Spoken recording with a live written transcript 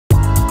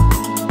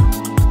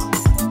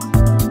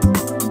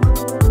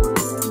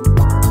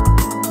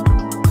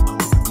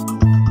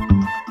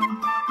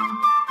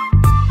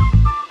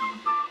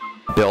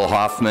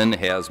Hoffman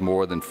has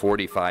more than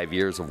 45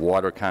 years of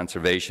water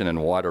conservation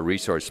and water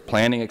resource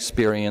planning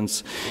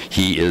experience.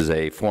 He is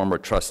a former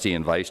trustee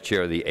and vice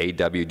chair of the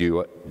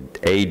AWWA's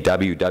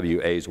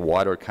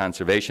Water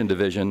Conservation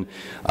Division.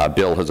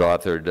 Bill has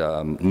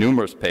authored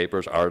numerous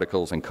papers,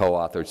 articles, and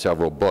co-authored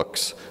several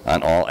books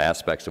on all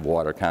aspects of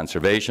water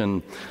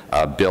conservation.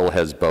 Bill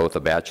has both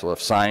a Bachelor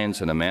of Science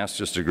and a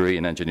master's degree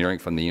in engineering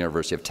from the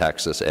University of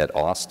Texas at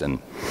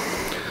Austin.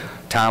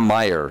 Tom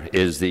Meyer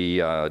is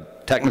the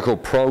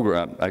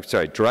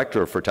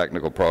Director for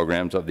Technical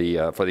Programs of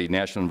for the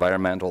National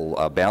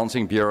Environmental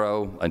Balancing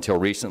Bureau. Until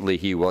recently,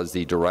 he was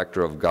the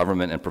Director of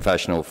Government and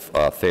Professional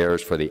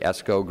Affairs for the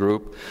ESCO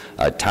Group.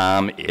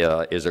 Tom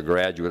is a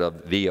graduate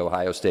of The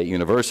Ohio State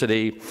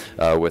University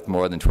with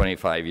more than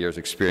 25 years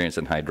experience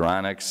in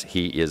hydronics.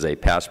 He is a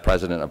past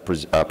president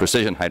of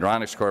Precision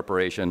Hydronics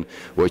Corporation,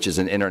 which is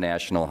an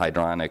international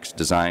hydronics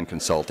design,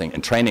 consulting,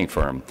 and training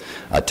firm.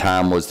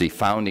 Tom was the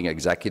founding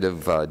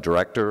executive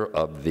director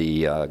of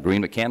the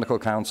Green Mechanical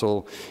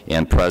Council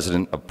and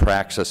president of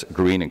Praxis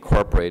Green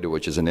Incorporated,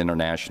 which is an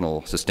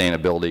international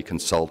sustainability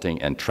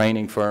consulting and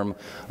training firm.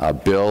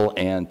 Bill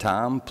and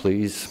Tom,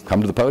 please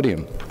come to the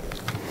podium.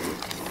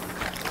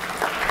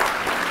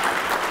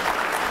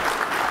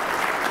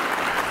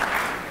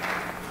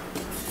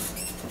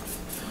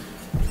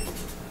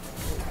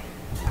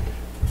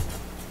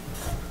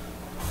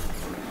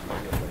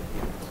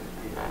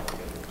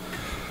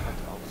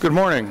 Good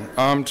morning.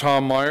 I'm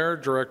Tom Meyer,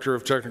 Director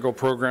of Technical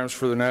Programs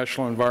for the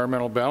National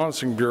Environmental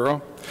Balancing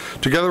Bureau.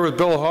 Together with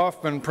Bill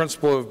Hoffman,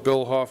 Principal of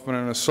Bill Hoffman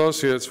and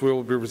Associates, we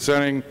will be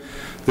presenting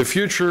the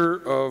future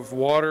of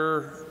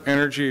water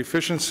energy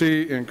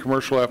efficiency in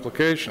commercial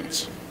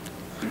applications.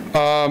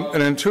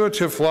 An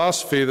intuitive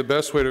philosophy, the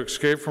best way to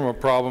escape from a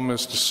problem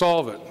is to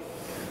solve it.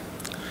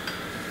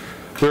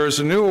 There is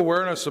a new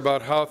awareness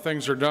about how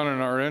things are done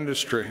in our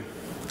industry.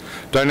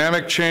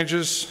 Dynamic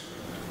changes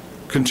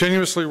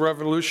continuously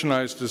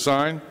revolutionize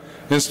design,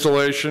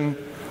 installation,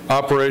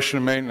 operation,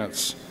 and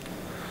maintenance.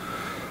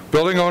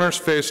 Building owners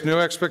face new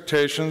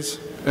expectations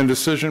and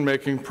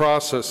decision-making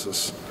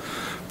processes.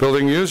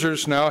 Building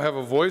users now have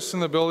a voice in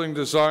the building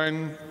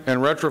design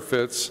and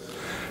retrofits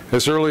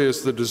as early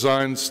as the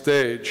design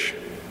stage.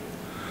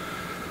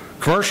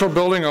 Commercial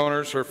building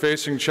owners are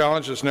facing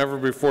challenges never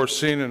before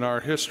seen in our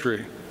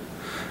history.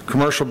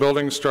 Commercial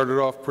buildings started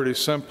off pretty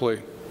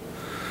simply.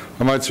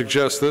 I might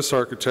suggest this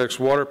architect's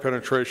water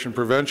penetration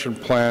prevention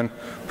plan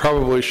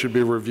probably should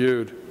be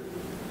reviewed.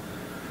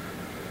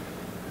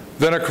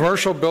 Then a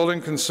commercial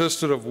building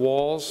consisted of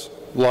walls,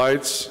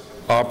 lights,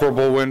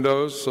 operable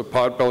windows, a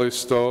potbelly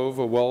stove,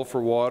 a well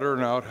for water,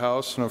 an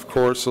outhouse, and of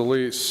course a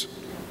lease.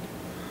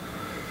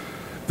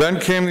 Then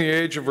came the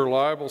age of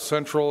reliable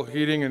central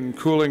heating and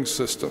cooling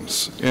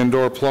systems,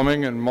 indoor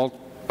plumbing, and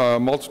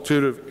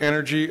multitude of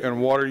energy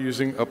and water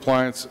using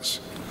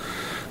appliances.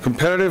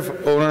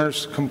 Competitive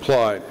owners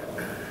complied.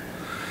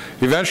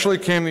 Eventually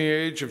came the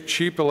age of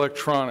cheap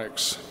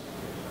electronics.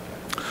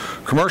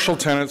 Commercial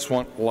tenants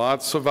want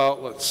lots of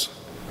outlets.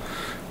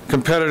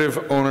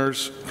 Competitive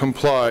owners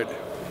complied.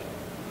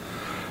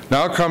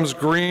 Now comes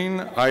green,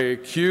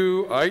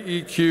 IAQ,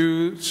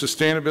 IEQ,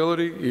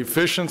 sustainability,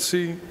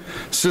 efficiency,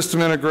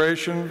 system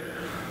integration,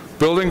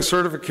 building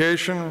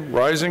certification,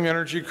 rising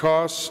energy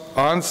costs,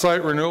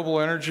 on-site renewable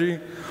energy,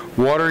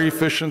 water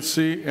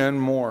efficiency, and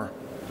more.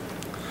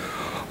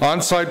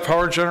 On-site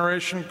power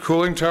generation,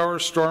 cooling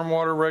towers,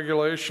 stormwater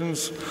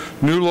regulations,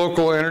 new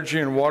local energy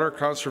and water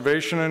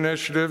conservation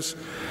initiatives,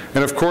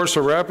 and of course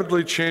a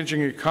rapidly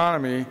changing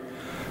economy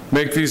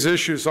make these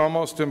issues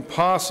almost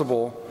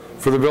impossible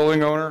for the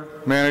building owner,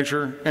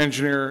 manager,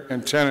 engineer,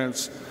 and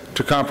tenants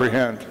to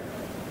comprehend.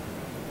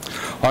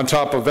 On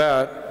top of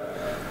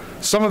that,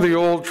 some of the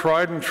old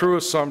tried and true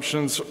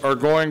assumptions are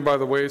going by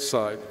the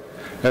wayside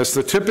as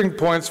the tipping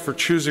points for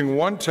choosing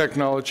one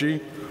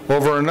technology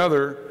over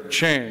another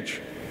change.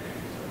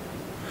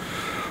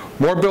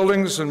 More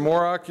buildings and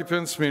more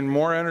occupants mean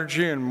more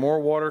energy and more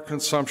water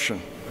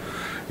consumption.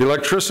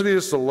 Electricity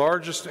is the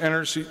largest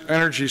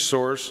energy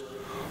source,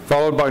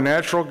 followed by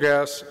natural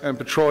gas and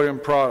petroleum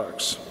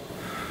products.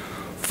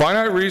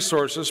 Finite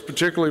resources,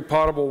 particularly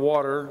potable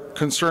water,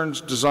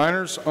 concerns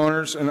designers,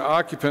 owners, and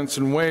occupants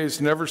in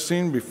ways never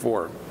seen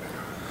before.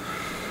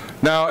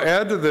 Now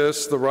add to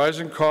this the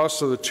rising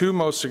costs of the two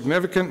most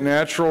significant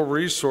natural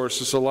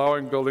resources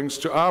allowing buildings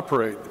to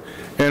operate,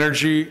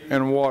 energy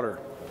and water.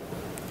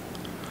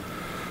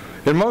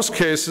 In most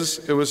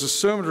cases, it was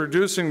assumed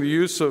reducing the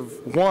use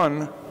of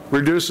one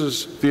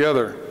reduces the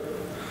other.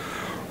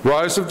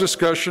 Rise of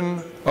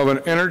discussion of an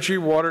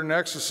energy-water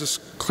nexus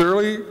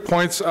clearly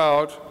points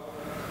out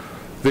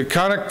the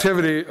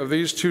connectivity of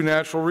these two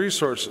natural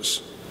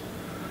resources,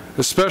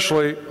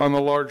 especially on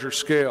the larger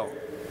scale.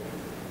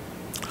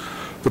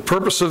 The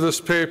purpose of this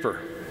paper,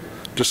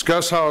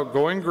 discuss how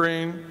going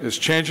green is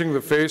changing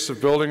the face of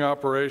building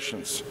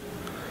operations.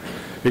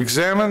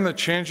 Examine the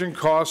changing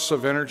costs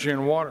of energy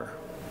and water.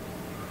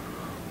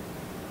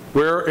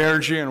 Where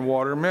energy and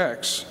water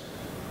mix.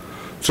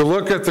 To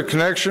look at the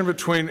connection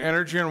between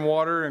energy and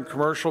water in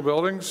commercial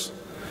buildings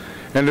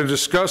and to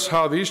discuss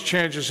how these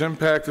changes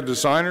impact the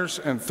designers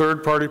and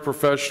third-party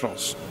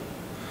professionals.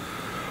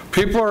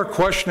 People are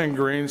questioning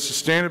green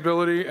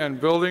sustainability and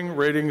building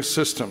rating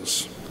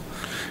systems.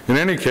 In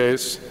any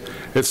case,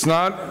 it's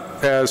not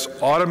as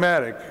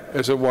automatic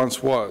as it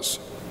once was.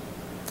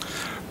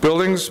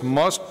 Buildings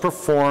must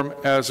perform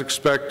as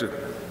expected.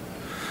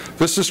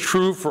 This is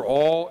true for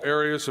all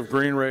areas of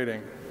green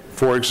rating.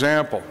 For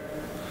example,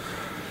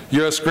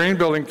 U.S. Green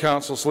Building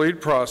Council's LEED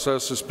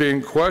process is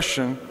being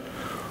questioned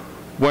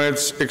when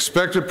its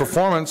expected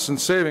performance and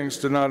savings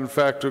did not in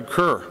fact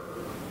occur.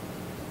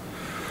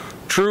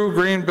 True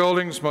green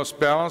buildings must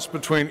balance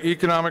between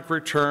economic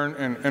return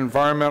and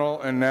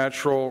environmental and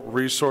natural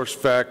resource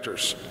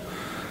factors.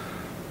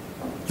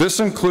 This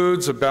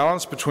includes a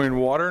balance between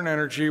water and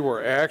energy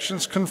where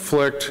actions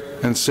conflict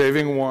and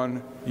saving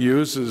one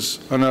uses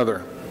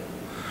another.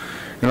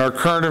 In our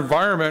current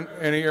environment,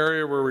 any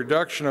area where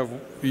reduction of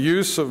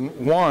use of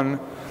one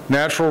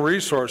natural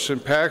resource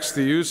impacts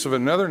the use of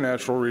another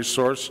natural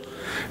resource,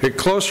 a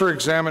closer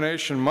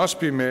examination must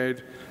be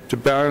made to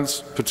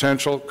balance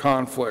potential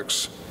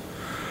conflicts.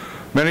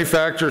 Many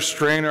factors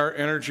strain our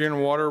energy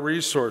and water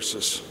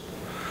resources.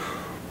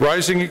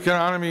 Rising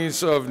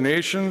economies of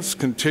nations,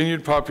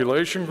 continued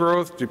population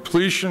growth,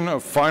 depletion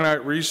of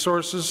finite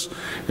resources,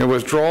 and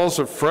withdrawals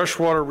of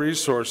freshwater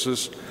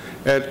resources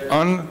at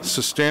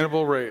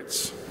unsustainable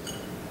rates.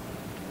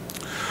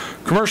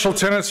 Commercial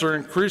tenants are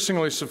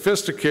increasingly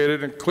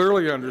sophisticated and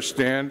clearly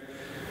understand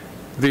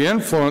the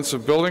influence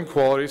of building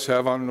qualities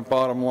have on the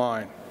bottom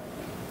line.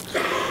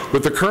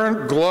 With the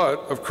current glut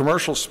of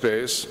commercial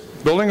space,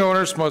 building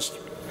owners must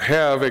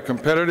have a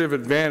competitive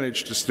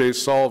advantage to stay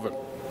solvent.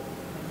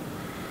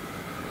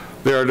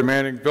 They are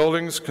demanding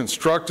buildings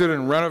constructed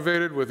and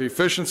renovated with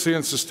efficiency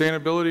and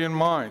sustainability in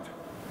mind.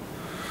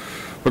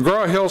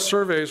 McGraw-Hill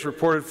surveys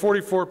reported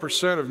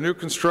 44% of new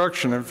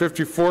construction and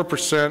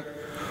 54%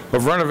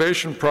 of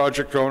renovation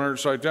project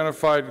owners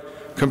identified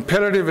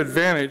competitive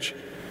advantage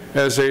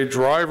as a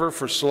driver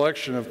for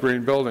selection of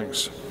green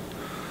buildings.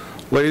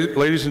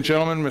 Ladies and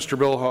gentlemen, Mr.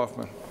 Bill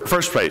Hoffman.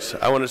 First place,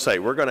 I want to say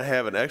we're going to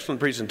have an excellent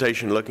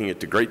presentation looking at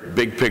the great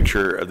big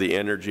picture of the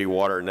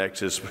energy-water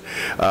nexus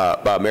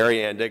by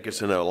Mary Ann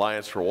Dickinson of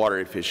Alliance for Water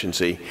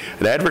Efficiency.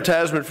 An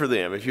advertisement for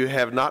them. If you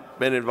have not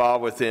been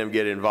involved with them,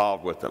 get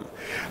involved with them.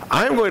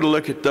 I'm going to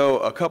look at, though,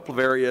 a couple of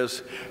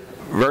areas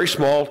very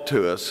small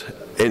to us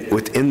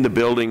within the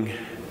building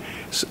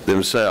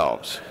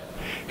themselves.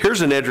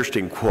 Here's an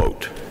interesting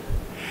quote.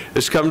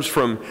 This comes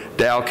from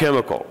Dow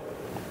Chemical.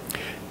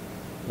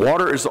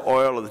 Water is the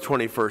oil of the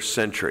 21st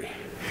century.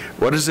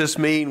 What does this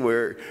mean?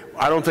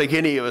 I don't think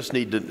any of us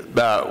need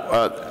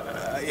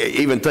to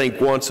even think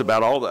once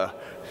about all the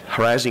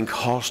rising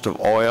cost of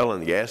oil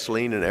and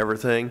gasoline and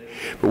everything.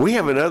 But we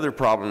have another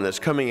problem that's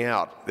coming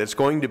out that's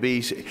going to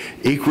be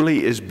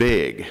equally as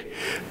big.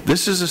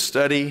 This is a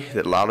study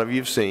that a lot of you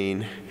have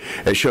seen.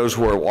 It shows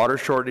where water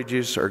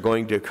shortages are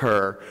going to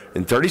occur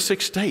in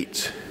 36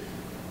 states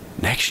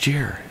next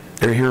year.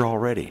 They're here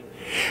already.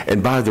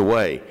 And by the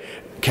way,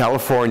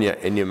 California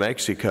and New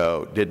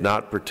Mexico did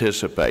not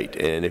participate,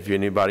 and if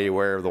anybody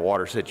aware of the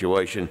water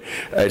situation,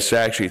 it's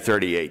actually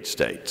 38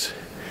 states.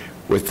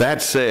 With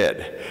that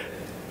said,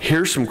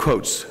 here's some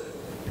quotes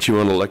that you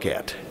want to look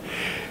at.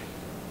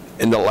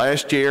 In the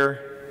last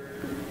year,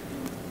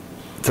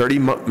 30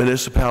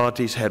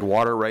 municipalities had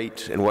water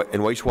rates and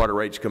wastewater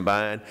rates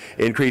combined,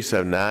 increase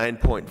of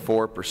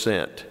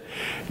 9.4%.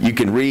 You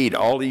can read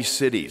all these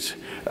cities.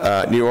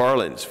 New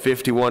Orleans,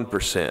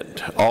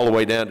 51%, all the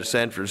way down to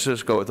San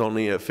Francisco with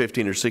only a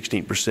 15 or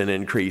 16%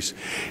 increase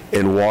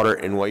in water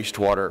and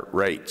wastewater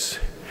rates.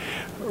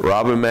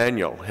 Rob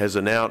Emanuel has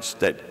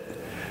announced that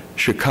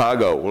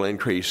Chicago will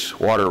increase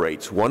water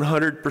rates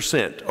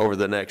 100% over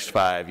the next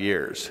 5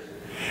 years.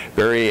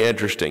 Very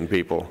interesting,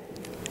 people.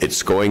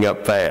 It's going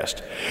up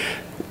fast.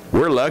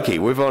 We're lucky.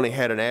 We've only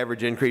had an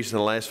average increase in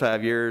the last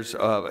 5 years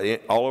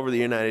all over the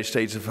United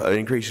States of an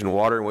increase in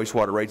water and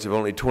wastewater rates of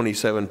only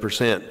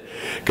 27%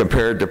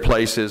 compared to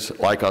places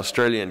like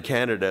Australia and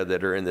Canada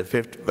that are in the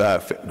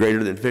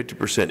greater than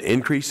 50%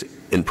 increase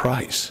in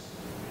price.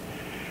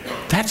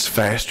 That's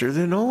faster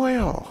than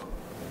oil.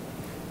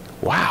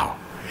 Wow.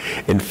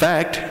 In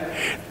fact,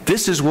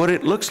 this is what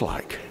it looks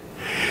like.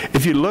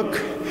 If you look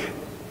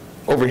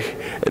over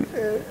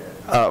here,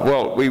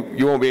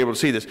 you won't be able to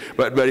see this,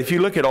 but if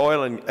you look at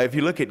oil and if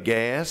you look at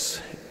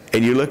gas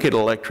and you look at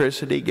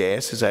electricity,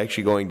 gas is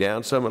actually going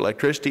down some.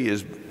 Electricity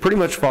is pretty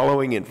much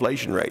following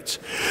inflation rates.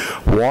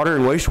 Water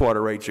and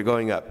wastewater rates are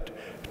going up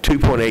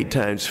 2.8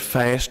 times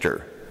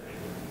faster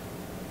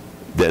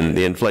than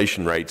the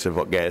inflation rates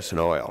of gas and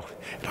oil.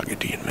 I'll get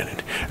to you in a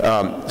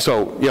minute.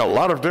 So, a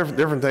lot of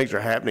different things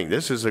are happening.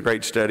 This is a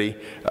great study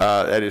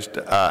that is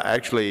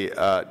actually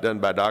done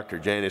by Dr.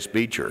 Janice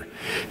Beecher.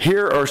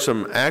 Here are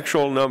some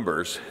actual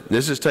numbers.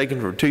 This is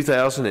taken from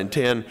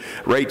 2010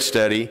 rate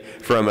study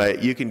from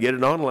you can get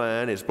it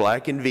online. It's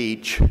Black &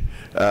 Veatch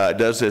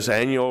does this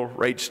annual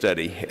rate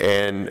study,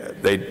 and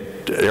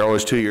they're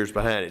always 2 years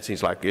behind. It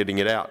seems like getting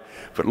it out.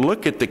 But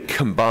look at the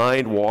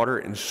combined water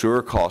and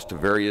sewer cost of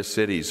various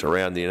cities around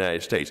around the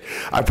United States.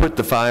 I put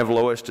the 5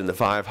 lowest and the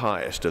 5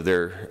 highest of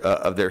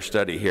their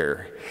study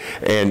here.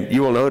 And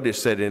you will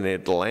notice that in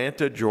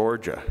Atlanta,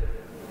 Georgia,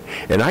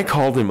 and I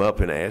called them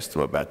up and asked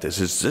them about this.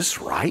 Is this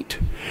right?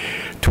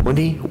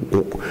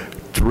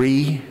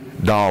 $23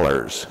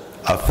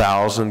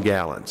 1,000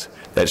 gallons.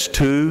 That's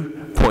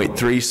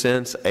 2.3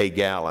 cents a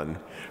gallon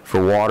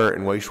for water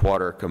and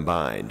wastewater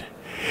combined.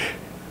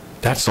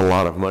 That's a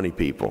lot of money,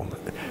 people.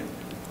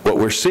 What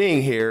we're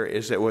seeing here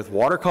is that with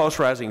water costs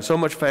rising so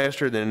much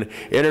faster than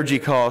energy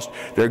costs,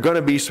 there are going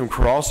to be some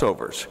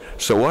crossovers.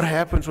 So what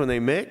happens when they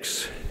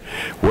mix?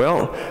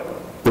 Well,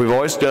 we've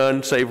always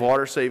done save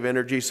water, save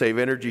energy,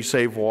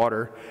 save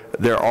water.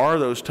 There are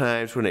those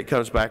times when it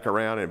comes back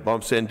around and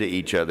bumps into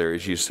each other,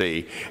 as you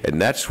see, and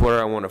that's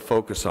where I want to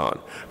focus on.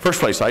 First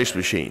place, ice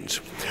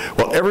machines.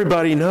 Well,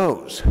 everybody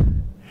knows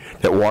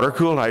that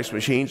water-cooled ice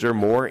machines are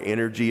more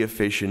energy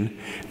efficient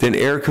than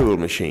air-cooled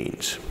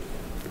machines.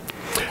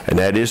 And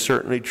that is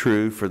certainly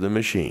true for the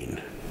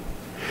machine.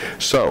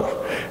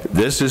 So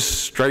this is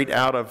straight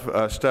out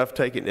of stuff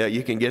taken.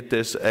 You can get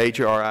this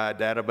HRI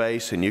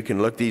database and you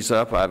can look these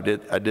up. I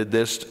did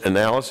this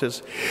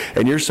analysis,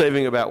 and you're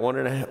saving about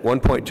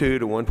 1.2 to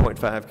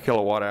 1.5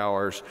 kilowatt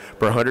hours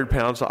per 100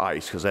 pounds of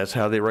ice, because that's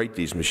how they rate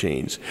these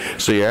machines.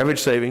 So your average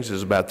savings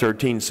is about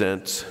 13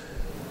 cents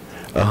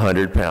a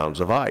 100 pounds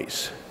of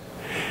ice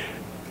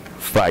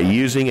by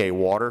using a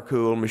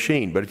water-cooled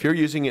machine. But if you're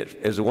using it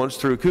as a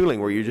once-through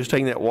cooling, where you're just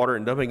taking that water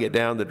and dumping it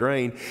down the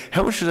drain,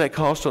 how much does that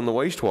cost on the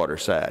wastewater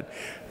side?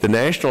 The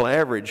national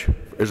average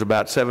is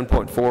about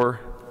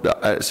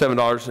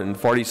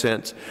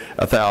 $7.40 a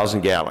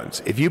 1,000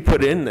 gallons. If you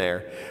put in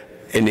there,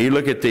 and you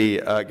look at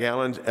the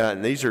gallons,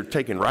 and these are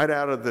taken right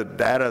out of the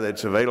data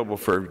that's available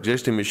for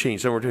existing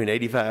machines, somewhere between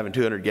 85 and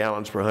 200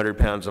 gallons per 100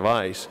 pounds of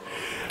ice,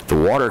 the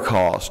water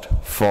cost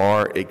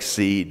far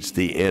exceeds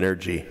the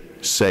energy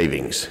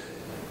savings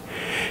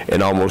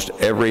in almost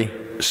every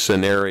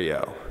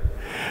scenario.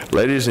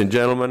 Ladies and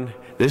gentlemen,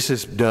 this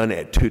is done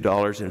at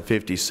 $2.50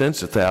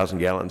 a 1,000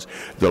 gallons,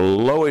 the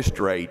lowest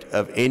rate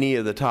of any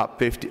of the top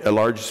 50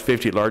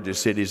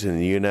 largest cities in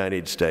the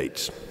United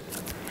States.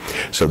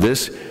 So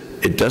this,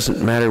 it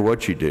doesn't matter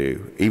what you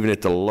do, even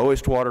at the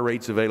lowest water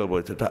rates available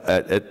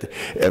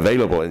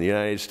available in the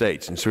United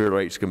States and sewer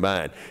rates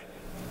combined.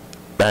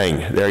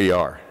 Bang, there you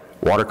are.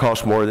 Water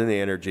costs more than the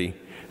energy,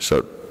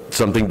 so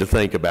something to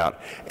think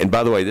about. And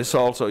by the way, this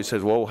also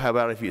says, well, how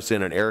about if it's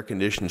in an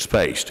air-conditioned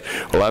space?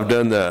 Well, I've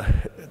done the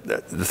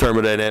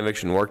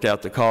thermodynamics and worked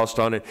out the cost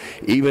on it.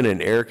 Even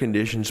in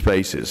air-conditioned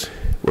spaces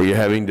where you're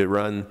having to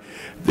run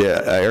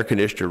the air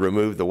conditioner,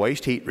 remove the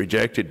waste heat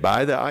rejected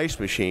by the ice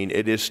machine,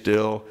 it is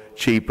still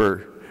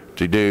cheaper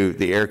to do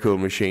the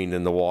air-cooled machine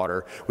than the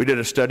water. We did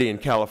a study in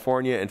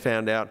California and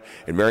found out,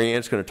 and Mary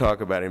Ann's going to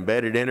talk about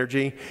embedded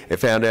energy, and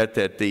found out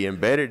that the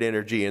embedded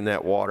energy in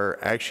that water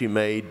actually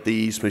made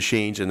these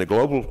machines in the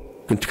global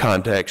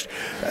context,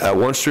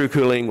 once-through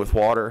cooling with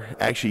water,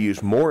 actually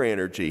use more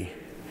energy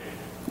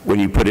when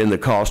you put in the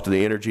cost of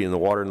the energy in the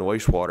water and the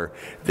wastewater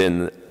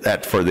than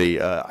that for the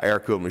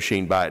air-cooled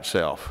machine by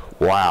itself.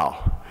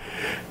 Wow.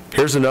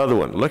 Here's another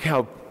one. Look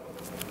how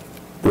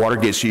water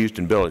gets used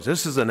in buildings.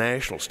 This is a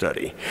national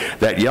study.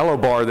 That yellow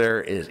bar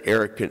there is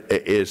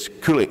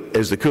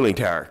the cooling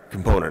tower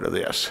component of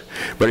this.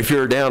 But if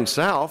you're down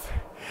south,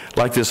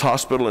 like this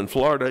hospital in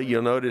Florida,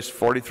 you'll notice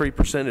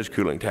 43% is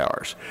cooling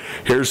towers.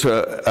 Here's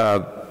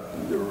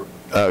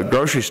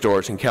grocery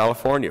stores in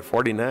California,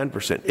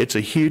 49%. It's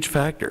a huge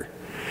factor.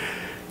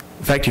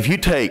 In fact, if you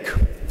take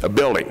a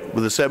building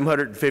with a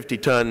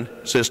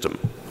 750-ton system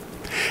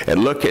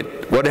and look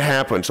at what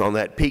happens on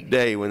that peak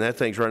day when that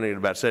thing's running at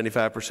about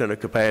 75% of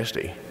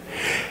capacity.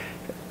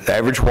 The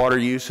average water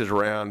use is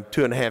around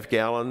 2.5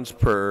 gallons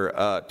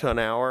per ton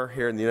hour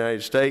here in the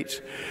United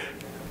States.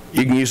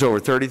 You can use over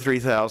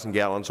 33,000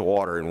 gallons of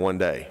water in one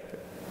day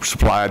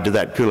supplied to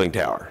that cooling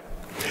tower.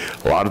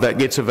 A lot of that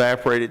gets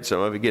evaporated,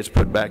 some of it gets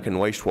put back in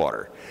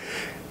wastewater.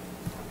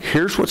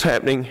 Here's what's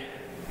happening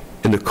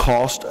in the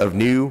cost of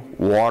new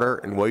water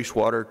and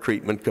wastewater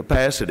treatment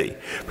capacity.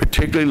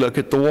 Particularly look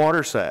at the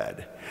water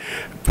side.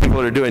 People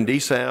that are doing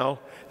desal,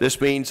 this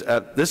means,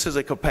 this is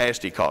a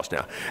capacity cost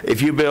now.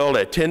 If you build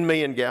a 10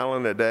 million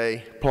gallon a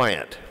day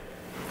plant,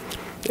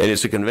 and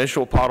it's a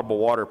conventional potable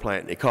water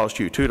plant, and it costs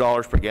you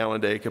 $2 per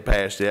gallon a day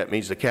capacity, that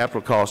means the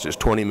capital cost is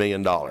 $20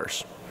 million.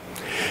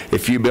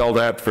 If you build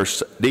that for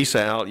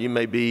desal, you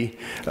may be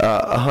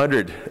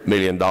 $100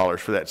 million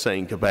for that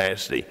same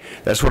capacity.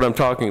 That's what I'm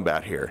talking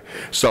about here.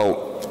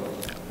 So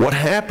what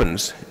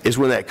happens is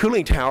when that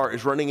cooling tower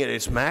is running at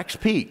its max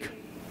peak,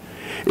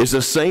 is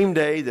the same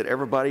day that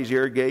everybody's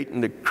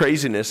irrigating the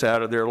craziness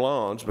out of their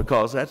lawns,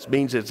 because that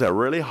means it's a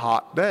really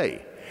hot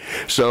day.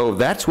 So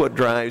that's what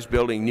drives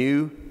building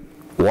new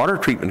water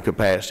treatment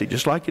capacity,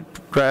 just like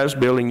it drives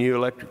building new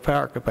electric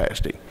power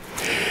capacity.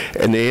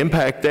 And the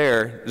impact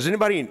there, does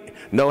anybody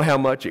know how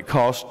much it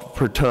costs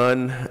per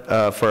ton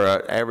for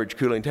an average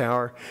cooling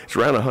tower? It's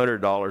around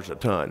 $100 a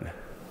ton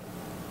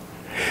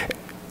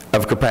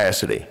of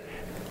capacity.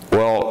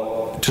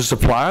 Well, to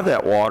supply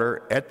that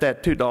water at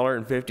that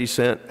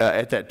 $2.50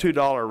 at that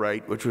 $2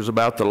 rate, which was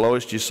about the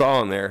lowest you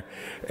saw in there,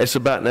 it's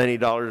about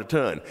 $90 a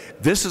ton.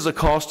 This is a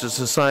cost to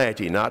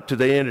society, not to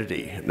the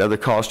entity. Another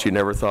cost you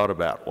never thought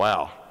about.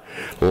 Wow.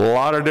 A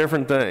lot of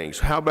different things.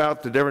 How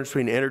about the difference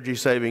between energy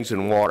savings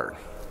and water?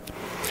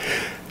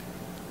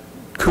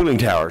 Cooling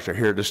towers are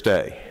here to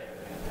stay.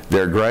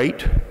 They're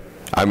great.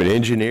 I'm an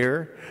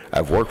engineer.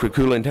 I've worked with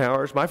cooling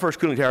towers. My first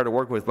cooling tower to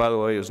work with, by the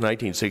way, was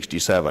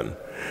 1967.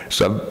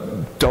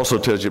 So it also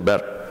tells you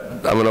about,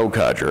 I'm an old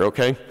codger,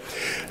 okay?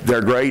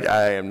 They're great.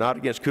 I am not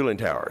against cooling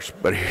towers.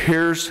 But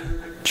here's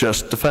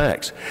just the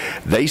facts.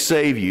 They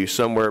save you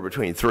somewhere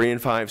between 3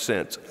 and 5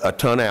 cents a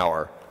ton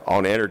hour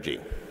on energy.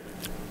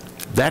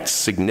 That's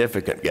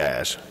significant,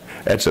 guys.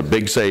 That's a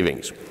big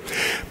savings.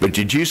 But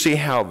did you see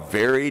how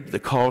varied the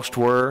costs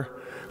were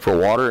for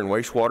water and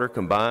wastewater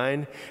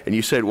combined? And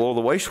you said, well,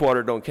 the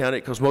wastewater don't count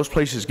it because most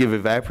places give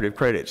evaporative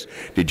credits.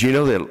 Did you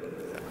know that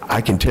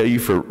I can tell you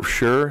for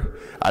sure,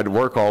 I'd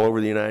work all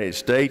over the United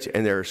States,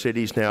 and there are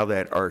cities now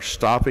that are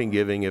stopping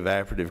giving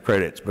evaporative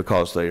credits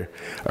because they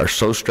are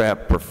so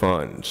strapped for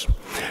funds.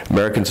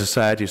 American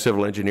Society of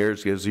Civil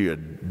Engineers gives you a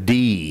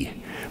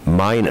D- on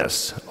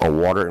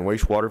water and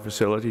wastewater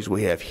facilities.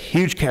 We have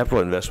huge capital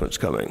investments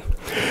coming.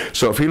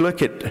 So if you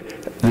look at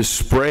the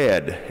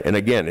spread, and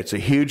again, it's a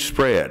huge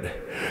spread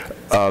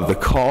of the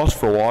cost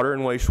for water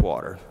and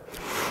wastewater,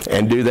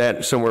 and do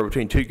that somewhere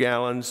between 2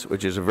 gallons,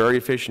 which is a very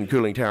efficient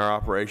cooling tower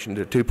operation,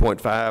 to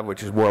 2.5,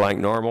 which is more like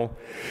normal,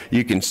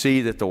 you can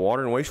see that the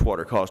water and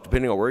wastewater costs,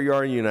 depending on where you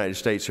are in the United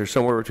States, are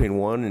somewhere between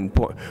 1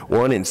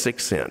 and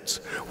 6 cents.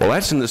 Well,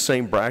 that's in the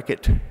same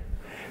bracket.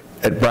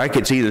 At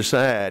brackets either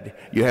side,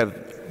 you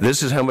have,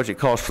 this is how much it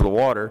costs for the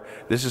water,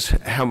 this is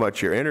how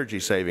much your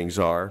energy savings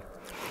are.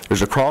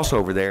 There's a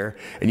crossover there,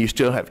 and you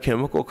still have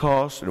chemical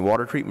costs and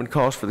water treatment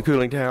costs for the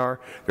cooling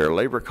tower. There are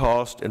labor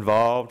costs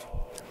involved.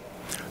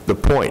 The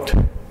point,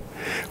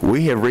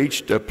 we have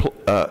reached a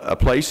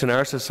place in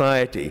our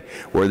society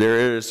where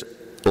there is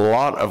a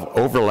lot of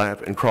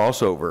overlap and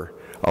crossover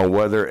on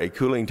whether a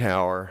cooling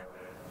tower,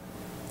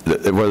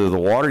 whether the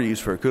water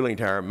used for a cooling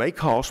tower may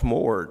cost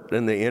more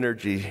than the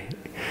energy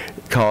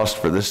cost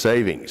for the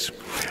savings.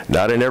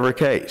 Not in every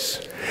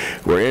case.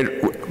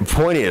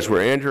 Point is,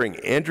 we're entering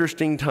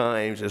interesting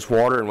times as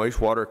water and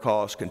wastewater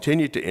costs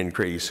continue to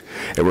increase,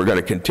 and we're going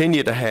to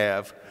continue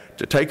to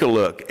take a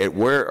look at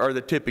where are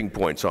the tipping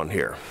points on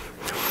here.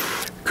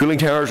 Cooling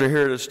towers are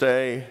here to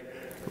stay.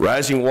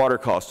 Rising water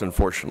costs,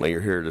 unfortunately,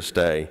 are here to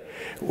stay.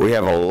 We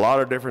have a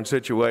lot of different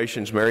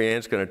situations. Mary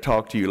Ann's going to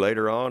talk to you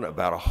later on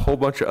about a whole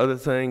bunch of other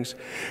things,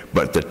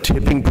 but the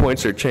tipping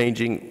points are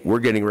changing. We're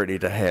getting ready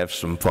to have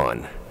some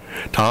fun.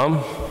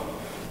 Tom?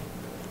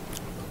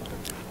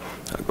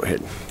 Go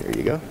ahead. There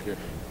you go.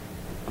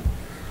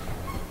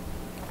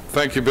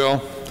 Thank you,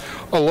 Bill.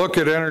 A look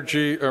at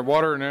energy,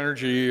 water and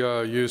energy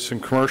use in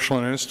commercial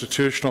and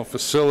institutional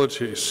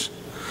facilities.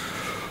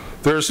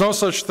 There is no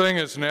such thing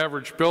as an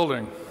average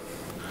building,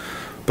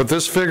 but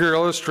this figure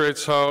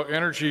illustrates how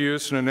energy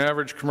use in an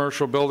average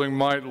commercial building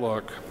might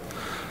look.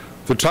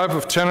 The type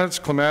of tenants,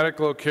 climatic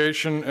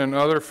location, and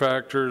other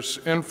factors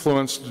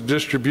influence the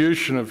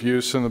distribution of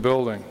use in the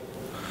building.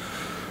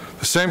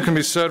 The same can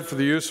be said for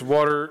the use of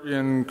water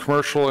in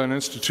commercial and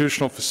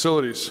institutional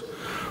facilities.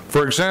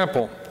 For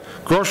example,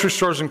 grocery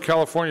stores in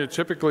California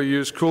typically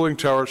use cooling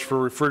towers for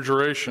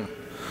refrigeration.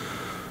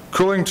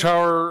 Cooling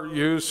tower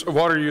use,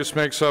 water use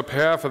makes up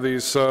half of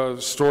these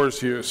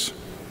stores' use.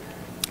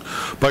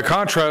 By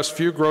contrast,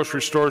 few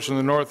grocery stores in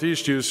the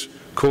Northeast use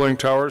cooling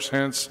towers,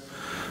 hence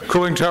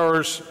cooling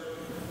tower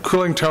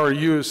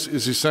use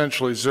is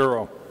essentially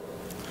zero.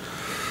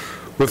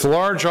 With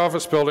large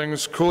office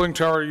buildings, cooling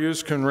tower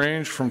use can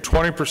range from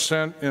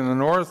 20% in the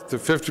north to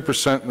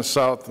 50% in the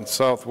south and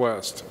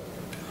southwest.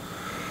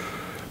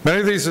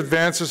 Many of these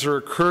advances are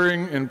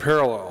occurring in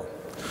parallel.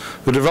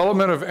 The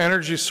development of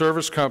energy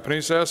service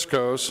companies,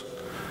 ESCOs,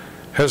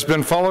 has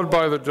been followed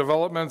by the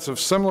developments of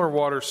similar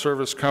water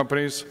service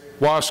companies,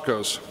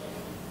 WASCOs.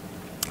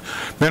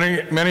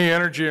 Many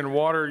energy and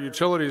water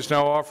utilities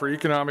now offer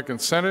economic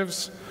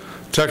incentives,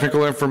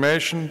 technical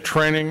information,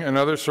 training, and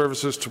other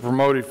services to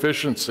promote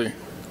efficiency.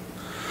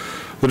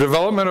 The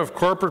development of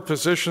corporate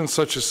positions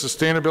such as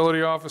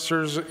sustainability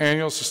officers,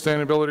 annual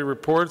sustainability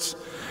reports,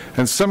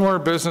 and similar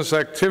business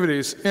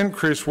activities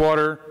increase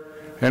water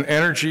and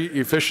energy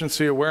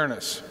efficiency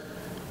awareness.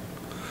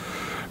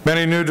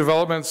 Many new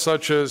developments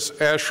such as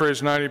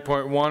ASHRAE's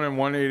 90.1 and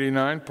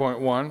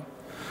 189.1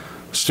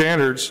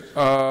 standards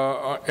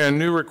and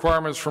new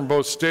requirements from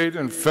both state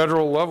and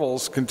federal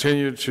levels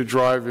continue to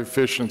drive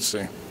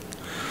efficiency.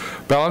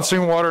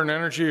 Balancing water and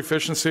energy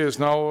efficiency is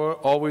now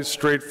always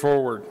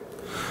straightforward.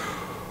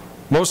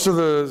 Most of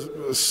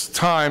the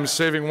time,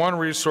 saving one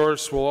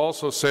resource will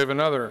also save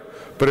another,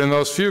 but in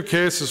those few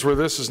cases where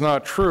this is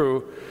not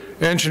true,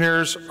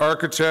 engineers,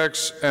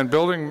 architects, and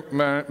building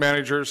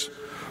managers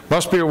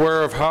must be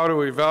aware of how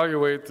to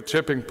evaluate the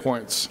tipping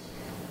points.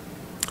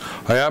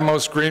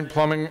 IATMO's Green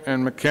Plumbing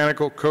and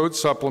Mechanical Code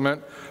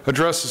Supplement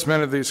addresses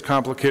many of these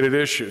complicated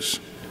issues.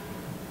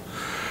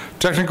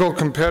 Technical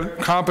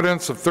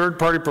competence of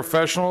third-party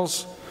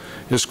professionals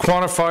is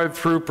quantified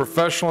through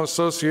professional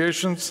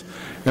associations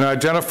and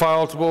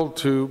identifiable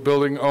to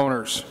building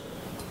owners.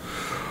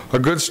 A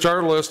good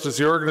start list is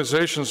the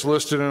organizations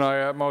listed in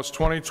IATMO's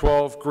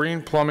 2012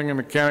 Green Plumbing and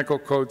Mechanical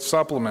Code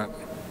Supplement.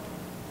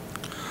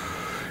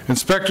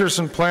 Inspectors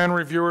and plan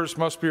reviewers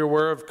must be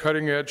aware of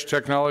cutting-edge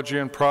technology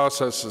and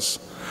processes.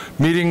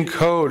 Meeting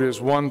code is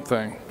one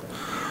thing.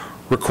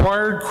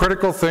 Required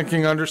critical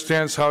thinking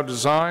understands how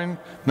design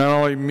not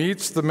only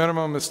meets the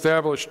minimum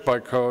established by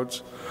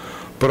codes,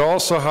 but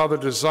also how the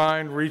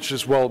design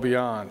reaches well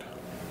beyond.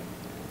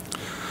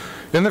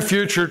 In the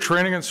future,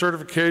 training and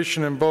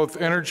certification in both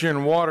energy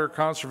and water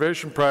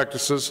conservation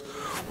practices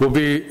will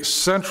be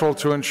central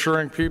to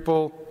ensuring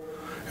people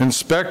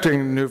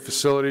inspecting new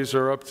facilities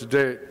are up to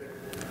date.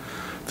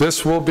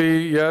 This will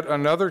be yet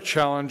another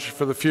challenge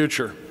for the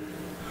future.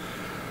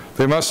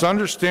 They must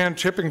understand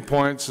tipping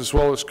points as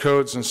well as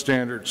codes and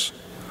standards.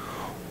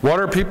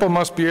 Water people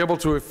must be able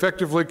to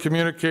effectively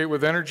communicate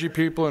with energy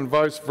people and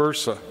vice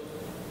versa.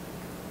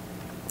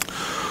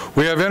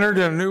 We have entered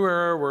in a new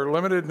era where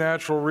limited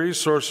natural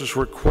resources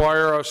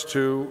require us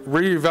to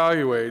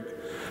reevaluate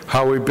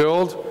how we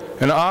build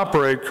and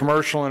operate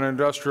commercial and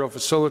industrial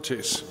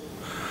facilities.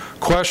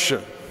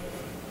 Question: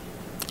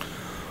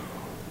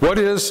 what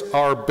is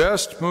our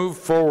best move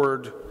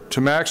forward to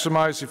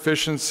maximize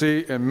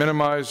efficiency and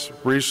minimize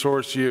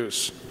resource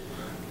use?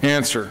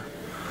 Answer: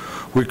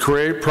 we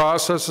create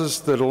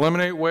processes that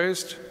eliminate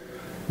waste,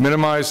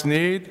 minimize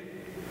need,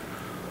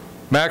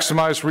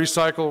 maximize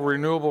recycle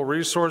renewable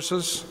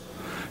resources,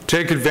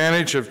 take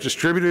advantage of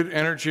distributed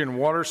energy and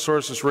water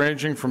sources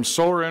ranging from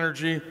solar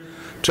energy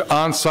to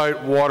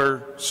on-site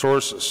water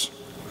sources.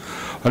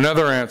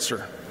 Another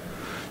answer: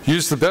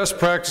 use the best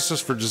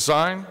practices for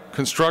design,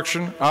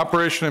 construction,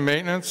 operation and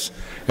maintenance,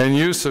 and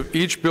use of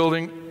each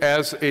building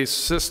as a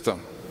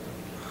system.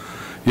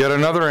 Yet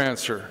another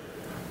answer: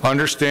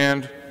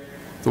 understand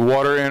the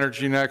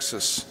water-energy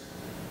nexus.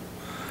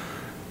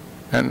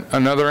 And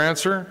another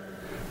answer: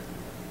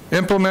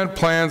 implement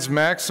plans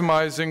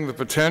maximizing the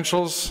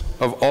potentials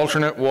of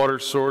alternate water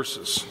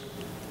sources.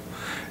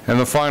 And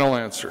the final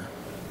answer: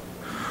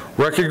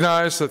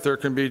 recognize that there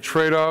can be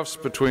trade-offs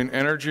between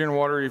energy and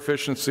water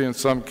efficiency in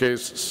some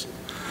cases.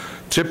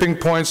 Tipping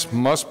points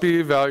must be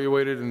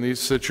evaluated in these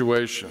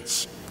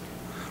situations.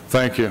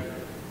 Thank you.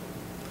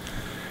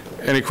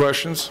 Any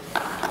questions?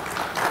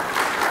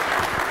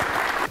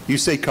 You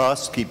say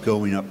costs keep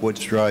going up.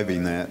 What's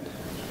driving that?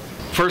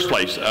 First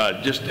place,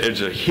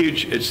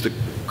 it's the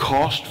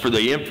cost for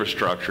the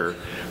infrastructure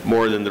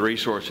more than the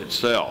resource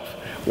itself.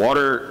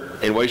 Water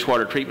and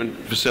wastewater treatment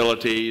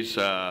facilities,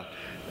 like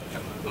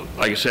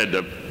I said,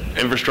 the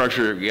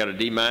infrastructure, we got a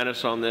D-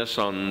 on this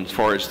as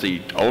far as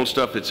the old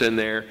stuff that's in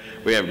there.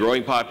 We have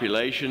growing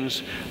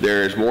populations.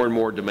 There's more and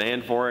more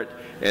demand for it.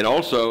 And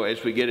also,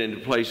 as we get into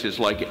places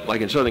like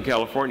in Southern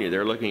California,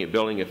 they're looking at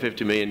building a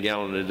 50 million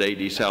gallon a day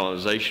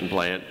desalination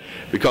plant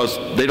because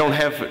they don't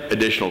have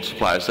additional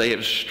supplies. They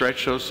have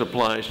stretched those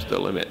supplies to the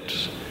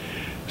limits.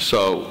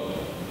 So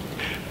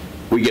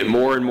we get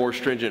more and more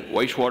stringent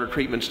wastewater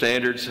treatment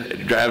standards.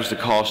 It drives the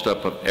cost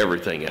up of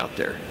everything out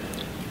there.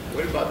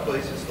 What about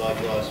places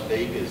like Las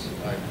Vegas?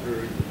 I've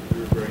heard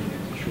they're running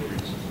into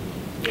shortages.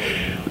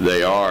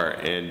 They are,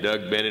 and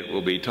Doug Bennett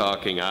will be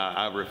talking.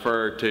 I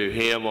refer to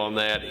him on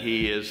that.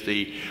 He is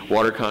the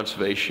water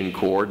conservation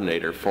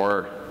coordinator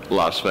for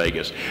Las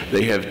Vegas.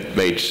 They have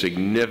made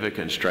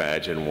significant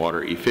strides in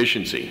water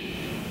efficiency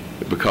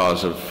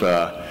because of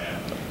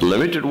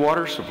limited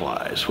water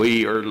supplies.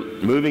 We are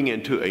moving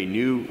into a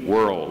new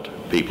world,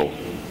 people.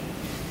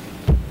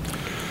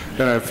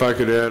 And if I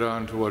could add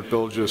on to what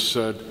Bill just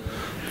said,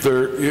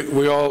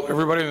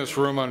 everybody in this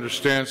room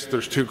understands that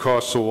there's two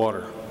costs of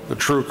water: the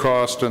true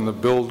cost and the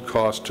build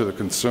cost to the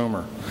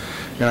consumer.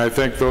 And I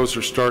think those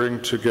are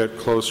starting to get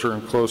closer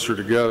and closer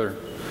together.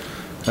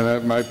 And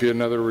that might be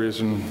another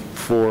reason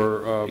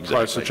for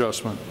price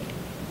adjustment.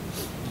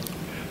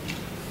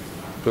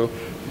 Bill?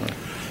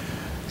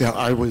 Yeah,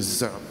 I was,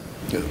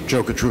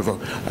 Joe Catruvo,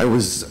 I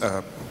was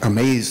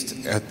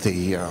amazed at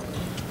the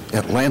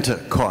Atlanta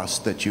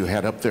cost that you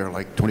had up there,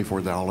 like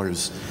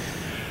 $24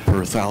 per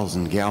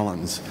 1,000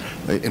 gallons.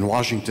 In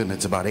Washington,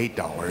 it's about $8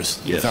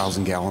 a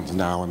 1,000 gallons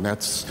now, and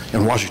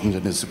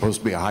Washington is supposed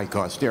to be a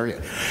high-cost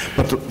area.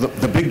 But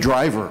the big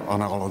driver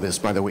on all of this,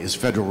 by the way, is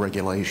federal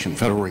regulation,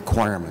 federal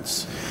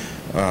requirements.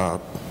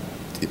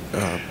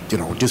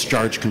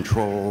 Discharge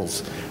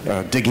controls,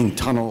 digging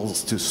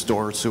tunnels to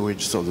store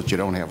sewage so that you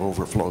don't have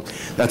overflow.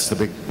 That's the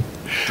big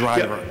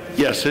driver.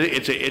 Yeah, yes,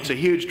 it's a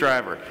huge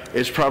driver.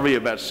 It's probably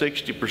about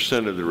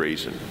 60% of the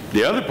reason.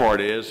 The other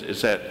part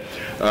is that,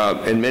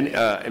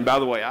 and by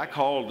the way, I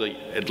called the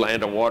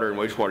Atlanta water and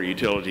wastewater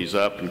utilities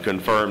up and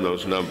confirmed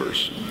those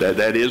numbers.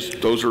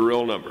 Those are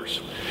real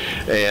numbers,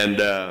 and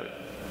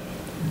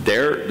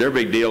their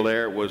big deal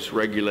there was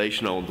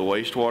regulation on the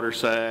wastewater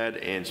side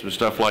and some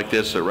stuff like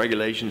this. So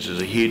regulations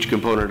is a huge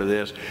component of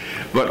this,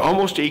 but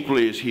almost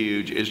equally as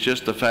huge is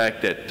just the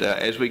fact that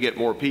as we get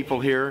more people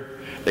here,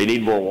 they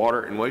need more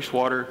water and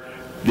wastewater.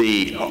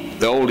 The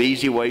old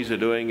easy ways of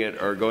doing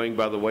it are going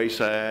by the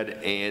wayside,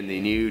 and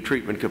the new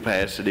treatment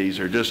capacities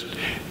are just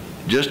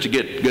to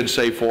get good,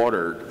 safe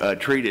water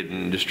treated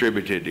and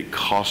distributed. It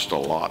costs a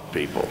lot,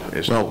 people.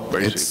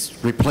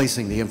 It's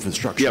replacing the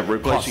infrastructure. Yeah,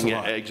 replacing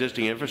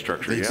existing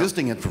infrastructure. The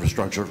existing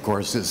infrastructure, of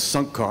course, is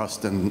sunk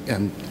cost,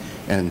 and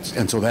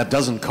so that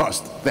doesn't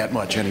cost that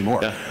much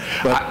anymore.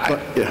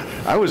 Yeah.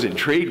 I was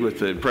intrigued with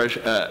the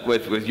impression,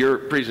 with your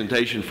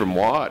presentation from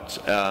Watts,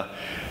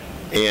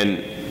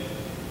 and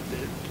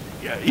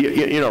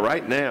you know,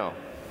 right now,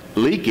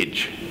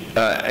 leakage.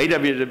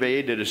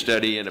 AWWA did a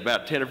study, and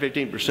about 10 or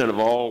 15% of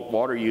all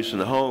water use in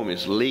the home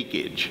is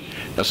leakage.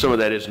 Now, some of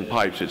that isn't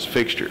pipes, it's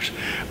fixtures.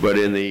 But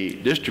in the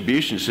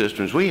distribution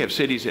systems, we have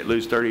cities that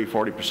lose 30 or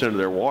 40% of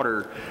their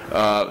water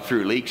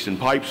through leaks and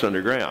pipes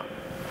underground.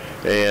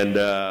 And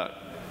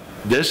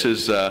this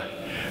is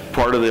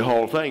part of the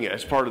whole thing.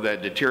 It's part of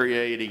that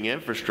deteriorating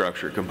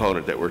infrastructure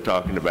component that we're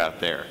talking about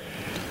there.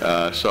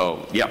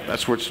 So, yeah,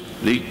 that's what's,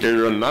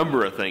 there are a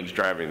number of things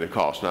driving the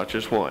cost, not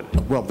just one.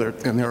 Well, there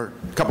are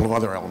a couple of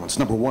other elements.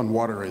 Number one,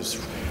 water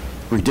is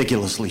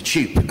ridiculously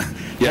cheap.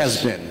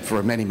 Yes. Has been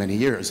for many, many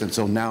years, and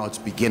so now it's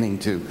beginning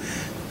to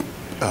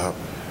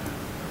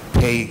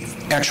pay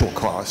actual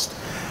cost.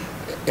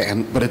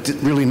 But it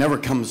really never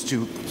comes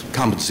to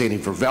compensating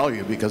for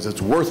value because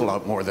it's worth a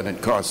lot more than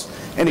it costs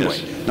anyway,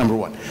 yes. Number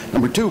one.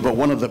 Number two, but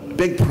one of the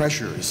big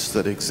pressures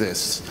that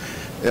exists,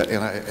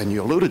 and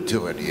you alluded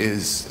to it,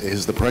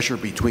 is the pressure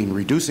between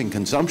reducing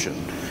consumption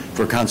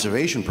for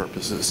conservation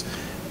purposes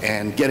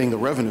and getting the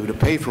revenue to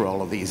pay for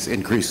all of these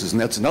increases.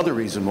 And that's another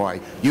reason why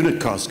unit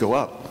costs go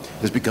up,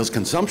 is because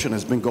consumption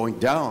has been going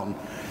down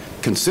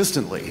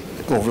consistently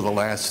over the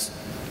last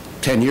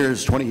 10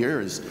 years, 20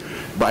 years,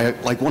 by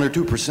like 1 or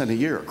 2% a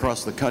year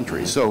across the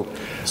country. So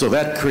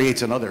that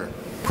creates another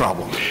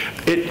problem.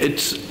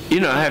 It's, you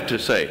know, I have to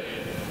say,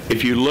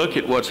 if you look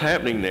at what's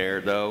happening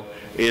there, though,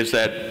 is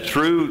that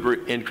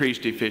through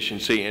increased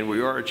efficiency, and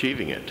we are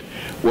achieving it,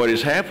 what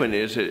has happened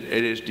is it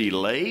has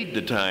delayed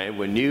the time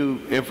when new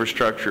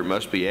infrastructure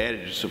must be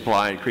added to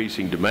supply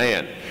increasing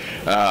demand.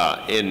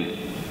 In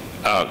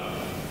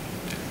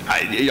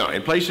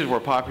places where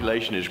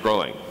population is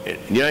growing, the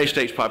United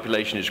States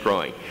population is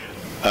growing.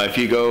 If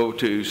you go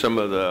to some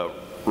of the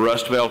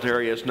Rust Belt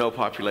areas, no,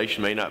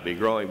 population may not be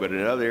growing, but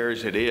in other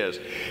areas it is.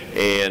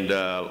 And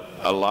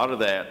a lot of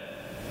that,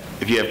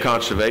 if you have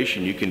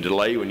conservation, you can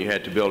delay when you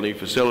have to build new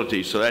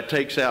facilities. So that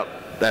takes out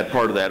that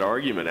part of that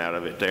argument out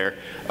of it there.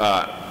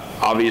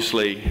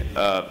 Obviously,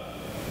 and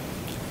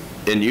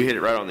you hit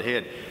it right on the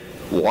head,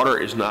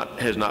 water has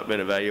not been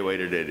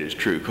evaluated at its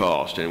true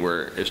cost. And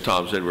we're, as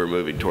Tom said, we're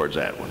moving towards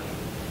that one.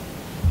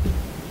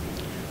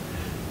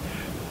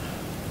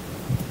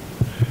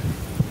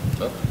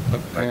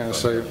 I'm going to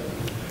say,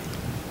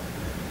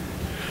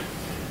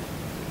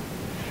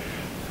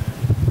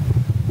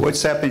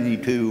 what's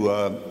happening to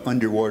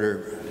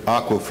underwater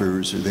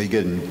aquifers? Are they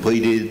getting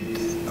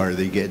depleted? Are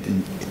they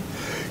getting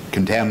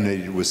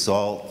contaminated with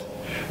salt?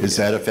 Is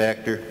that a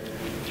factor?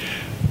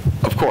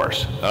 Of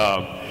course.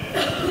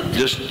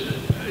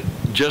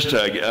 Just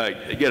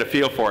to get a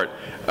feel for it,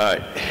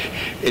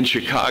 in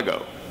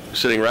Chicago,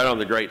 sitting right on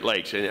the Great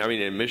Lakes, and I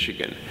mean in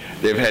Michigan,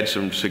 they've had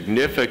some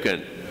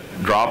significant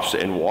drops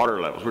in water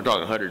levels. We're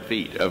talking 100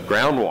 feet of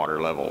groundwater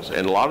levels,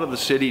 and a lot of the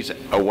cities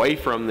away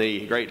from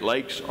the Great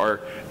Lakes are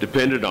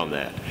dependent on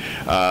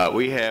that.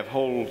 We have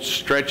whole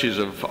stretches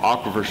of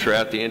aquifers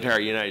throughout the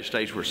entire United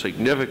States where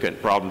significant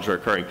problems are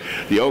occurring.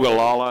 The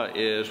Ogallala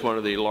is one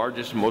of the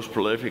largest and most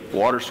prolific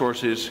water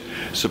sources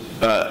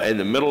in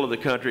the middle of the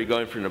country,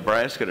 going from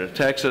Nebraska to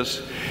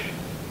Texas.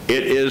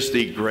 It is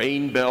the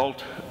grain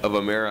belt of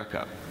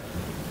America.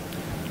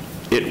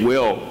 It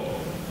will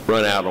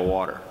run out of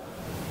water.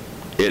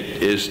 It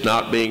is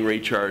not being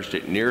recharged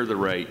at near the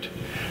rate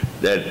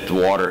that the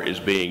water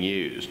is being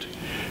used.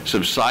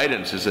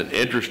 Subsidence is an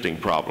interesting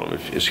problem.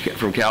 It's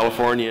from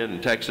California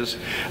and Texas.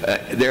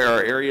 There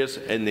are areas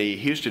in the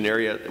Houston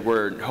area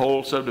where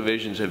whole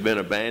subdivisions have been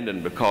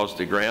abandoned because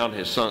the ground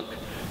has sunk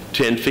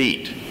 10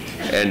 feet,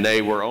 and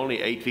they were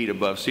only 8 feet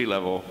above sea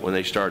level when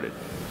they started.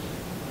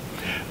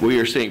 We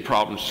are seeing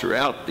problems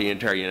throughout the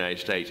entire United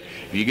States.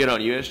 If you get on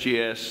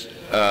USGS,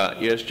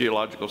 U.S.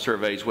 Geological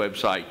Survey's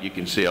website, you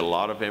can see a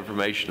lot of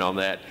information on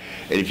that.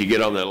 And if you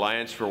get on the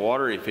Alliance for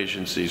Water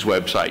Efficiency's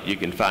website, you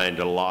can find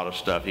a lot of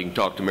stuff. You can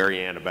talk to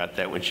Mary Ann about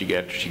that when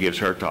after she gives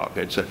her talk.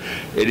 It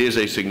is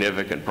a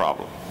significant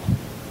problem.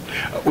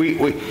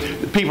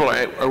 People,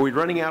 are we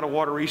running out of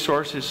water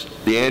resources?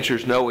 The answer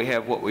is no. We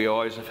have what we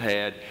always have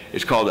had.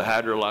 It's called the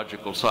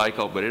hydrological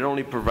cycle, but it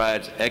only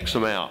provides X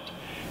amount.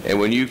 And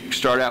when you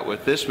start out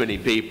with this many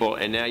people,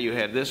 and now you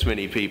have this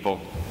many people,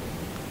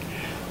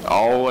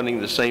 all wanting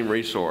the same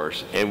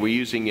resource, and we're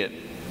using it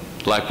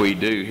like we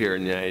do here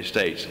in the United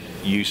States,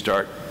 you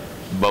start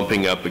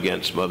bumping up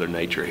against Mother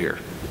Nature here.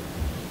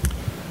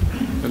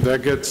 And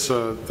that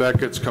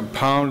gets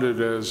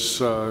compounded as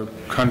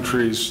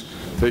countries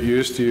that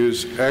used to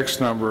use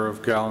X number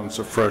of gallons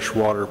of fresh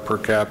water per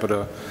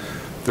capita,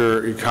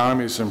 their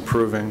economy is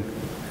improving,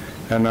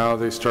 and now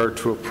they start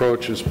to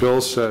approach, as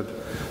Bill said,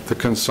 the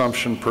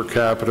consumption per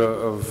capita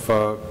of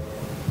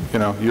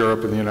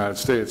Europe and the United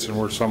States, and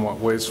we're somewhat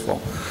wasteful.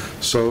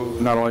 So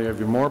not only have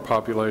you more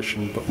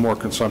population, but more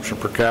consumption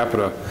per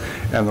capita,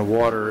 and the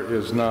water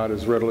is not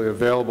as readily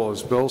available.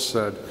 As Bill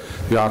said,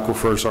 the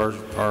aquifers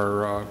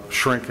are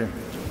shrinking.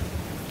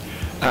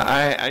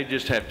 I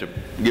just have to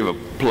give a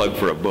plug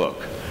for a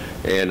book,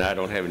 and I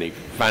don't have any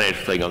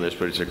financial thing on this,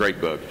 but it's a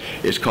great book.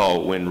 It's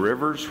called When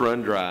Rivers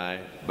Run Dry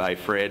by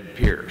Fred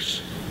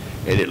Pierce.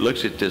 And it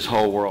looks at this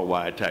whole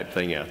worldwide type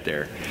thing out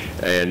there.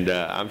 And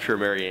I'm sure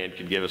Mary Ann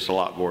could give us a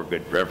lot more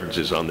good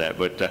references on that,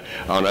 but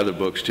on other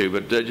books too.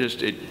 But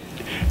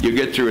you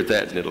get through with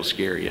that and it'll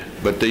scare you.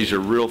 But these are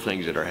real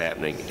things that are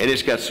happening. And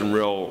it's got some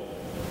real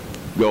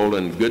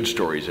golden good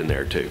stories in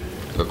there too.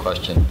 A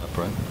question up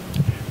front.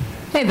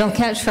 Hey, Bill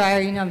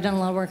Catchfire, I've done a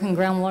lot of work in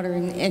groundwater,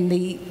 and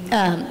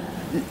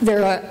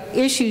there are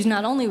issues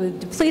not only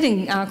with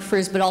depleting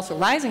aquifers, but also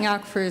rising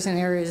aquifers in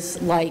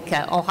areas like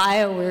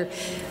Ohio, where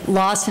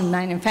loss in the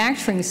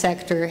manufacturing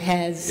sector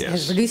has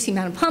reduced the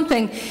amount of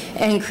pumping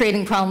and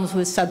creating problems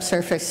with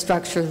subsurface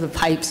structure of the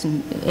pipes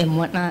and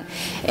whatnot.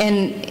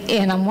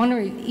 And I'm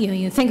wondering,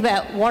 you think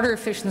about water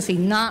efficiency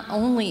not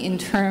only in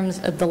terms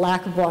of the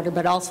lack of water,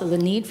 but also the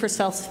need for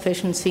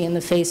self-sufficiency in the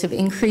face of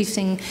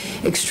increasing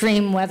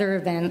extreme weather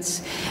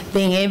events,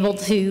 being able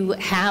to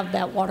have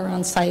that water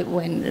on site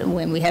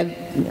when we have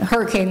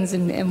hurricanes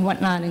and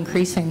whatnot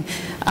increasing,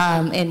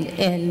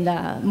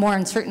 and more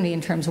uncertainty in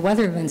terms of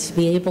weather events, to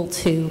be able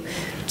to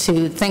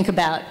think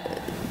about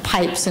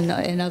pipes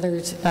and other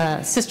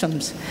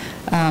systems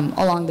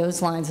along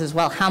those lines as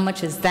well. How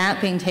much is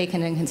that being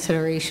taken in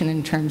consideration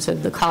in terms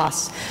of the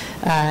costs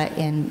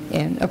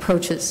and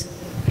approaches?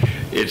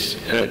 It's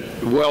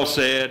well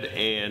said,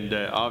 and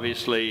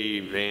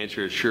obviously the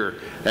answer is sure.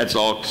 That's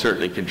all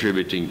certainly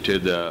contributing to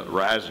the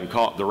rise in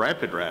cost, the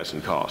rapid rise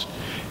in cost.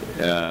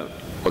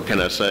 What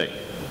can I say?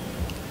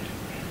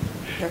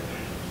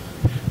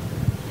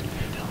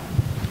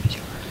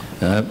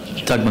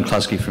 Doug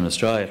McCluskey from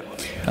Australia.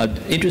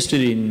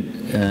 Interested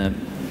in,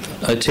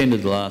 I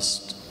attended the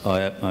last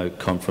IAPMO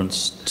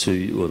conference,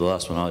 the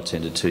last one I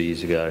attended 2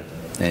 years ago,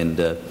 and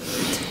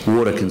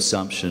water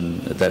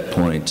consumption at that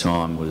point in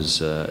time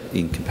was,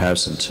 in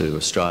comparison to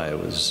Australia,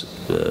 was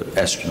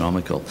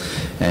astronomical.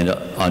 And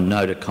I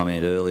noted a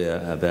comment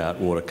earlier about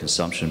water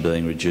consumption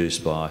being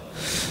reduced by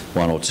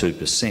 1 or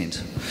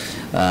 2%.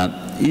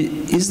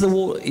 Is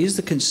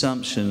the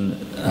consumption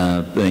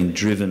being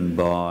driven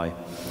by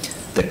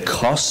the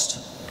cost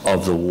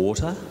of the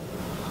water,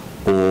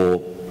 or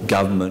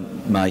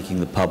government making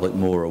the public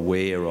more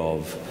aware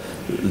of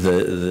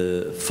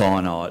the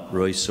finite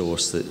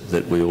resource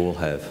that we all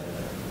have?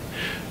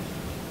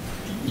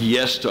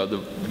 Yes to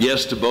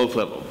both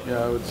of them.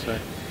 Yeah, I would say.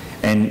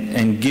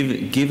 And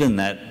given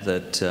that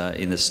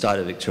in the state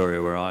of Victoria,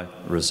 where I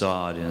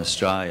reside in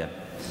Australia,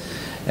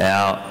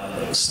 our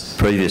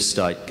previous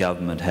state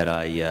government had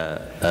a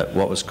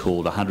what was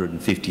called a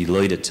 150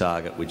 litre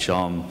target, which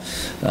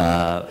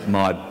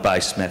my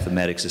base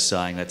mathematics is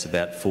saying that's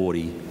about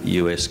 40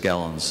 US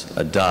gallons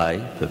a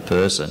day per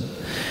person.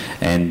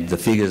 And the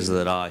figures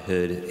that I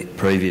heard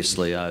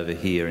previously over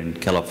here in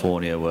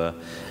California were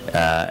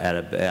at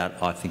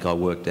about, I think I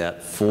worked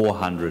out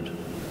 400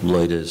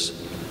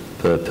 litres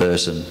per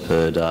person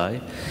per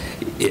day.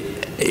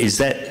 Has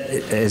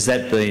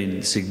that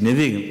been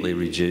significantly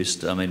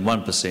reduced? I mean,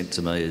 1%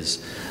 to me is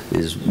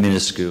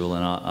minuscule,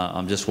 and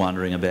I'm just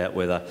wondering about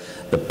whether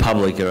the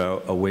public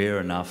are aware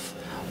enough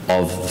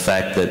of the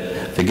fact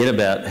that, forget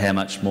about how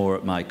much more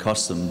it may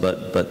cost them,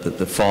 but that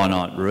the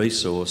finite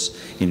resource,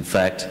 in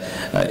fact,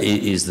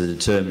 is the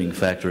determining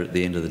factor at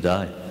the end of the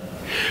day.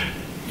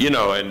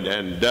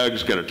 And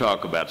Doug's going to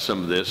talk about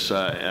some of this,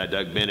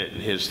 Doug Bennett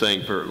and his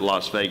thing for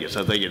Las Vegas.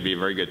 I think it'd be a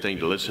very good thing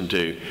to listen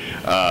to.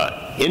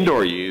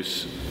 Indoor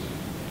use,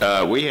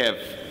 we have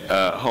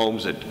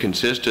homes that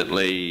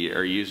consistently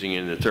are using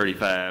in the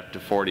 35 to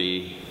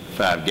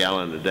 45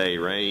 gallon a day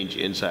range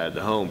inside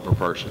the home per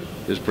person.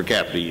 This is per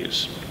capita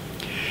use.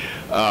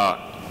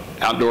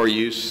 Outdoor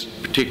use,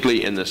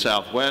 particularly in the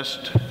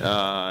Southwest,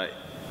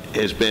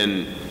 has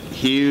been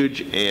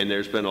huge, and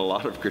there's been a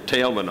lot of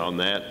curtailment on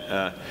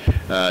that.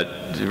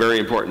 Very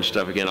important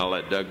stuff. Again, I'll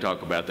let Doug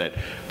talk about that.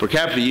 Per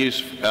capita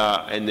use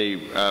in the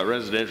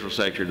residential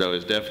sector, though,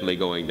 is definitely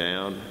going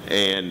down,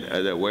 and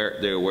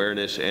the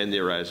awareness and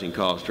the rising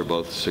cost are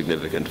both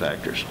significant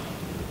factors.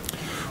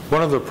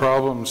 One of the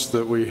problems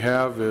that we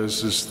have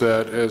is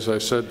that, as I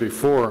said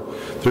before,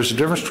 there's a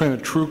difference between the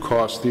true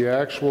cost, the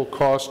actual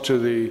cost to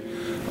the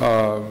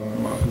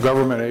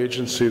government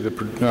agency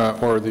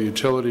or the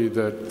utility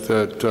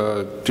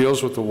that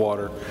deals with the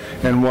water,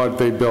 and what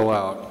they bill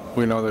out.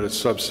 We know that it's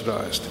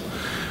subsidized.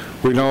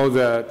 We know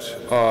that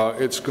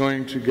it's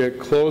going to get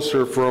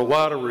closer for a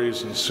lot of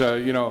reasons.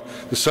 The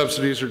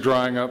subsidies are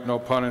drying up, no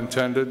pun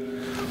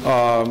intended,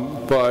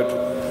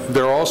 but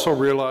they're also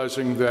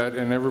realizing that,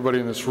 and everybody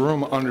in this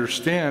room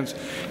understands,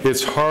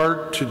 it's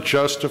hard to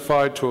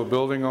justify to a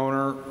building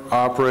owner,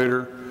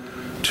 operator,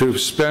 to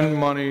spend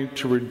money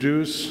to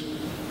reduce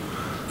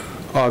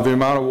The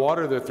amount of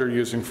water that they're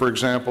using, for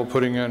example,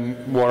 putting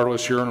in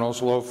waterless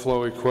urinals, low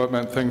flow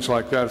equipment, things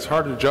like that. It's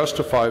hard to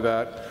justify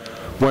that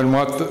when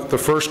what the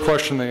first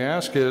question they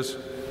ask is,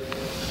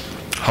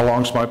 how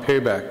long's my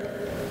payback?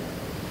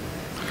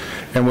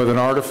 And with an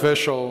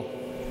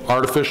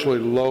artificially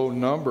low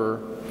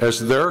number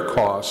as their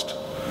cost,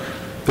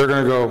 they're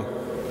going to go,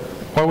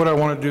 why would I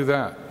want to do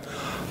that?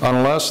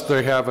 Unless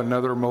they have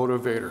another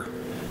motivator.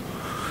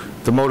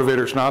 The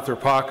motivator is not their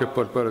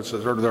pocketbook, but it's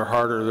their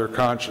heart or their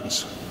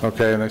conscience.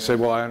 Okay, and they say,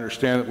 well, I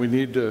understand that we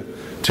need to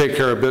take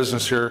care of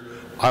business here.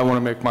 I want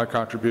to make my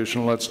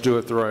contribution. Let's do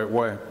it the right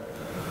way.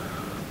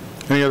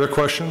 Any other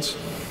questions?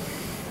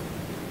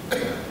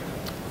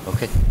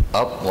 Okay,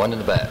 up, one in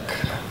the back.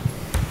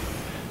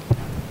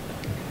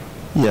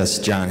 Yes,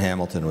 John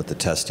Hamilton with the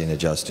Testing,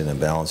 Adjusting, and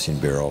Balancing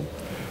Bureau.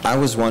 I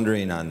was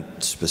wondering on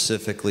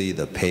specifically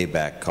the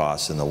payback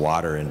costs in the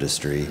water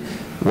industry.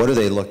 What do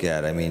they look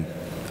at? I mean,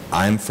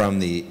 I'm from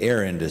the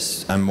air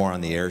industry. I'm more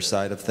on the air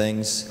side of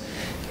things,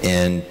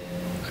 and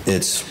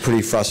it's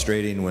pretty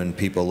frustrating when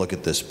people look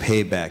at this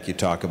payback you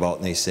talk about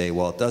and they say,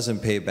 well, it doesn't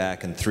pay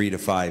back in 3 to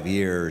 5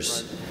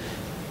 years.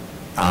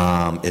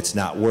 It's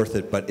not worth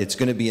it, but it's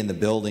going to be in the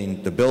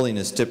building. The building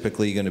is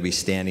typically going to be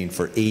standing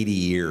for 80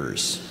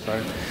 years.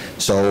 Right.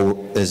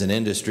 So as an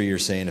industry, you're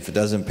saying if it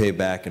doesn't pay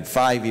back in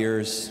 5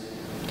 years,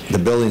 the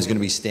building's going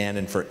to be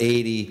standing for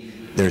 80.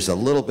 There's a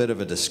little bit of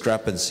a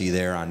discrepancy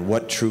there on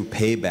what true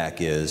payback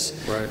is,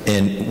 right,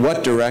 and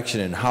what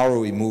direction and how are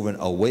we moving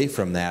away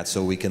from that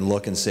so we can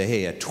look and say,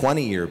 hey, a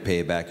 20-year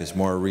payback is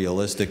more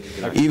realistic.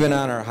 Even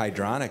on our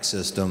hydronic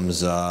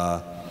systems,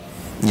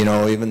 you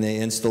know, even the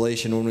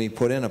installation when we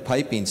put in a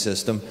piping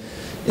system,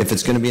 if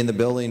it's going to be in the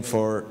building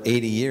for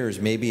 80 years,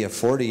 maybe a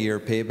 40-year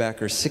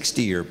payback or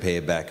 60-year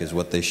payback is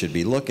what they should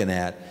be looking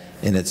at.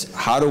 And it's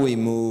how do we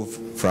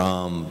move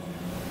from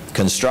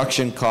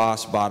construction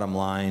cost bottom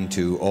line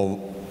to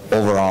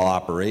overall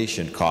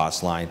operation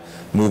cost line,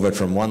 move it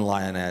from one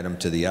line item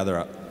to the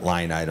other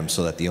line item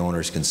so that the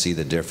owners can see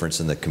the difference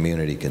and the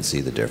community can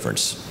see the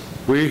difference.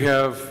 We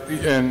have,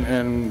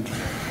 and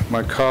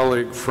my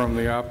colleague from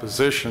the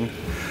opposition,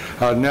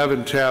 Nev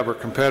and Tab are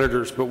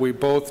competitors, but we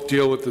both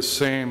deal with the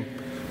same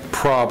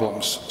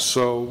problems.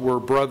 So we're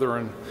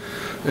brethren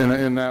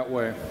in that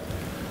way.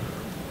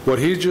 What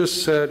he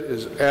just said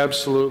is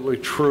absolutely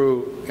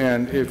true,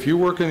 and if you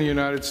work in the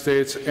United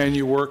States and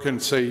you work in,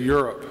 say,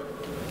 Europe,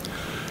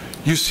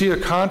 you see a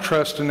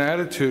contrast in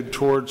attitude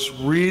towards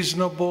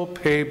reasonable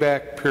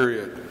payback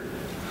period.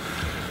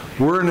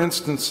 We're an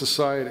instant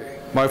society.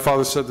 My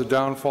father said the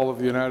downfall of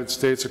the United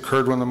States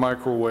occurred when the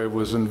microwave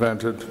was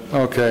invented.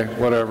 Okay,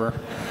 whatever.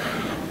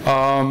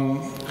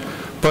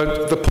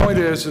 But the point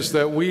is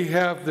that we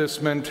have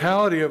this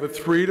mentality of a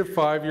 3 to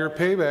 5 year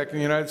payback in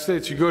the United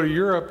States. You go to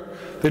Europe,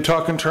 they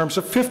talk in terms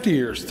of 50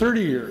 years,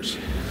 30 years.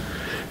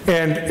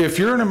 And if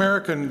you're an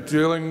American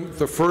dealing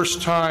the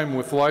first time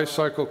with life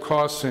cycle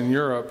costs in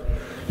Europe,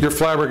 you're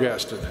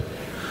flabbergasted.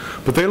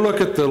 But they look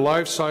at the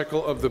life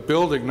cycle of the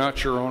building,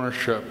 not your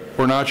ownership,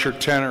 or not your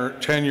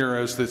tenure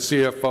as the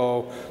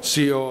CFO,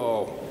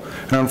 COO.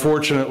 And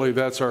unfortunately,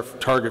 that's our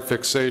target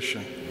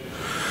fixation.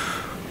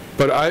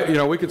 But you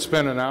know, we could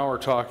spend an hour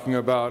talking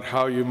about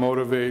how you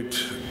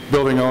motivate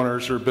building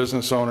owners or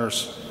business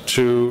owners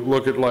to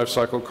look at life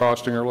cycle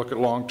costing or look at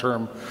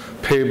long-term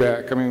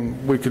payback. I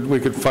mean, we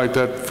could fight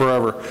that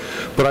forever.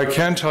 But I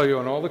can tell you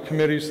on all the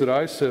committees that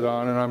I sit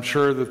on, and I'm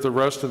sure that the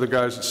rest of the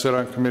guys that sit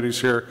on committees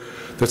here,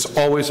 that's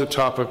always a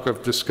topic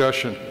of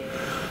discussion.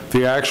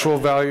 The actual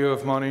value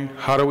of money,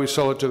 how do we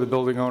sell it to the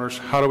building owners?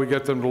 How do we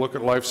get them to look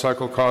at life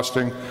cycle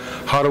costing?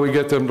 How do we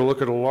get them to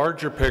look at a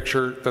larger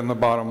picture than the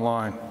bottom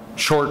line?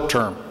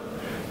 Short-term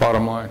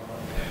bottom line.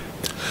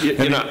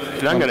 You know,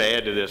 and I'm going to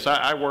add to this.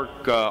 I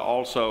work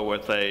also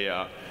with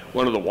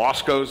one of the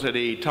WASCOs that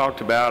he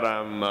talked about.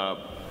 I'm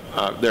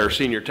their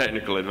senior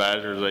technical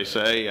advisor, as they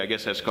say. I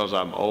guess that's because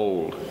I'm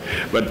old.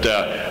 But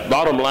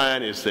bottom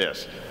line is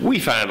this. We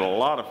find a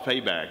lot of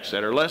paybacks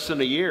that are less than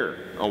a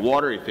year on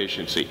water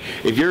efficiency.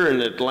 If you're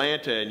in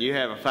Atlanta and you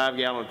have a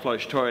 5-gallon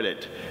flush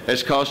toilet,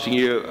 that's costing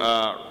you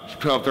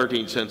 12,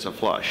 13 cents a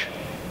flush.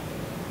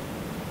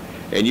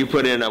 And you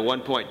put in a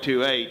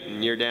 1.28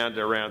 and you're down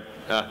to around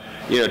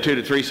 2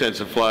 to 3 cents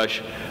a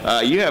flush,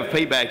 you have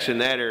paybacks in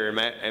that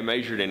area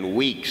measured in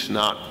weeks,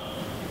 not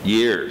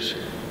years.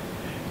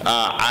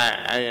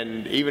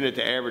 And even at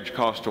the average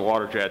cost of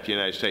water throughout the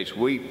United States,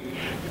 we,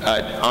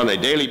 on a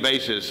daily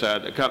basis,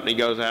 the company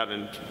goes out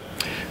and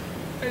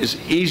it's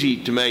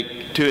easy to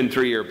make 2 and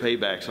 3 year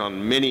paybacks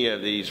on many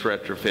of these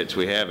retrofits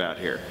we have out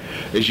here.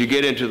 As you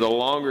get into the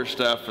longer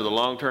stuff for the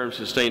long-term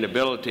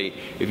sustainability,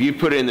 if you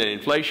put in the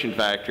inflation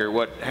factor,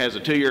 what has a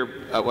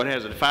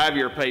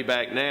 5-year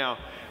payback now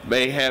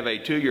may have a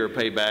 2-year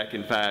payback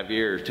in 5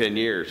 years, 10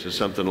 years, or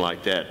something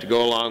like that. To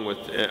go along with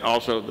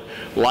also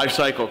life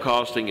cycle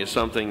costing is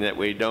something that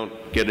we don't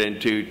get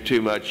into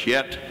too much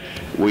yet.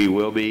 We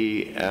will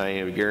be,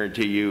 I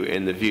guarantee you,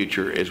 in the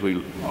future as we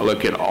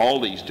look at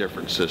all these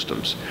different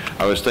systems.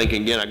 I was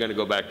thinking, again, I'm going to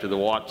go back to the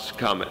Watts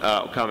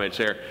comments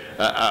there.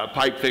 A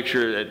pipe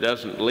fixture that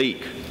doesn't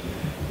leak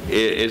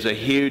is a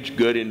huge,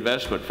 good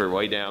investment for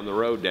way down the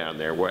road down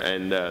there.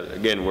 And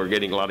again, we're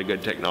getting a lot of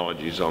good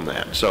technologies on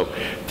that. So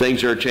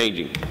things are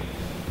changing.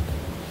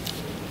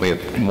 We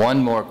have one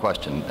more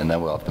question, and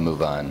then we'll have to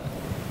move on.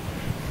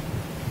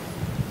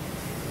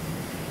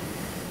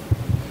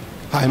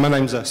 Hi, my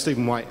name's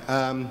Stephen White.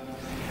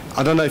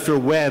 I don't know if you're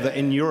aware that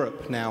in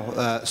Europe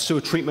now, sewer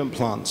treatment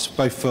plants,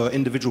 both for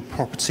individual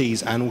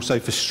properties and also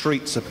for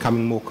streets, are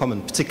becoming more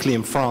common, particularly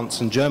in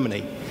France and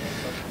Germany.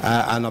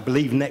 And I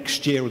believe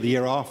next year or the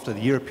year after,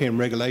 the European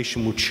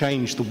regulation will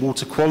change the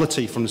water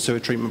quality from the sewer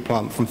treatment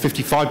plant from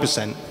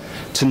 55%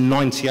 to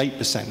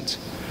 98%.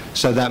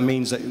 So that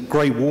means that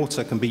grey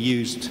water can be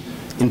used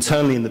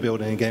internally in the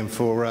building again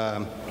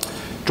for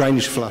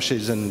drainage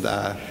flushes and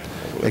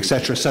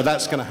etc. So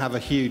that's going to have a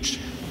huge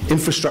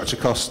infrastructure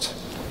cost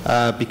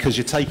because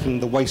you're taking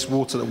the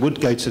wastewater that would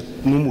go to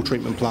normal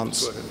treatment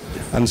plants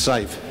and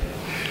save.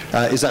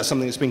 Is that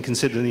something that's been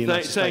considered in the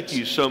United States? Thank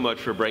you so much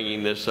for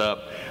bringing this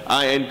up.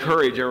 I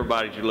encourage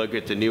everybody to look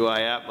at the new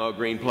IAPMO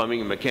Green Plumbing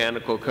and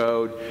Mechanical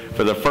Code.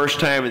 For the first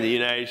time in the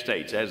United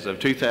States, as of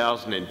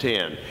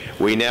 2010,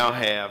 we now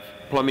have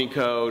plumbing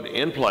code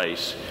in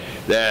place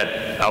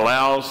that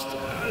allows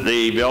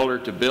the builder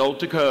to build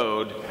to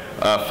code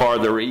for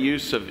the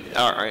reuse of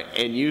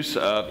and use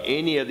of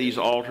any of these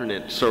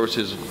alternate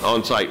sources of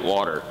on-site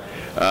water.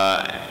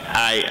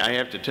 I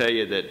have to tell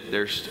you that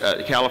there's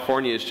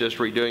California is just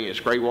redoing its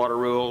gray water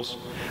rules.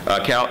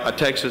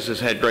 Texas has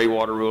had gray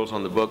water rules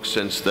on the books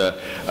since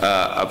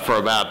for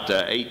about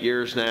 8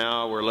 years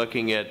now. We're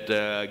looking at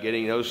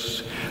getting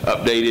those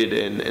updated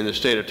in the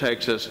state of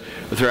Texas.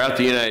 But throughout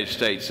the United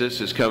States,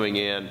 this is coming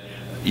in.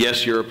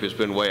 Yes, Europe has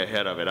been way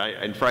ahead of it.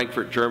 In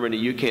Frankfurt, Germany,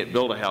 you can't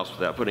build a house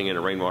without putting in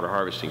a rainwater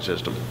harvesting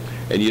system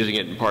and using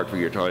it in part for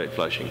your toilet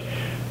flushing.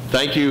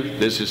 Thank you.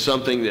 This is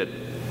something that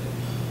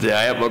the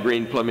IAPMO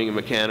Green Plumbing and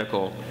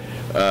Mechanical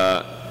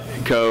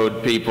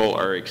Code people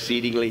are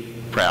exceedingly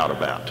proud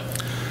about.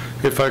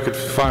 If I could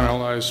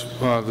finalize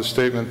the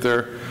statement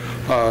there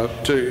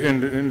to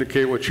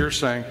indicate what you're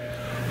saying.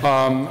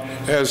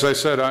 As I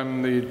said,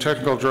 I'm the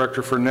technical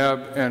director for NEB,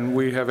 and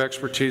we have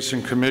expertise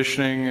in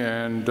commissioning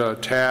and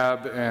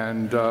tab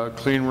and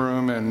clean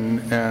room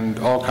and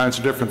all kinds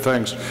of different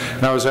things.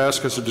 And I was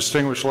asked as a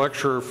distinguished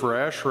lecturer for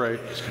ASHRAE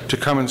to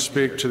come and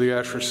speak to the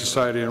ASHRAE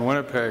Society in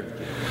Winnipeg.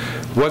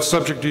 What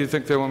subject do you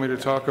think they want me to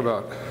talk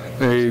about?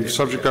 A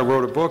subject I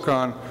wrote a book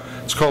on.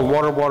 It's called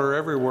Water, Water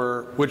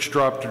Everywhere, Which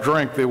Drop to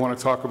Drink. They want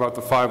to talk about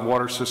the 5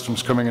 water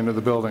systems coming into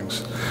the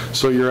buildings.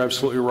 So you're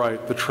absolutely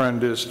right. The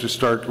trend is to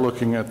start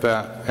looking at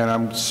that, and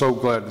I'm so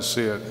glad to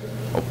see it.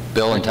 Well,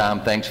 Bill and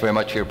Tom, thanks very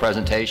much for your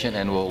presentation,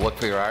 and we'll look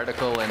for your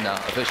article in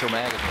Official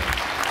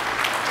Magazine.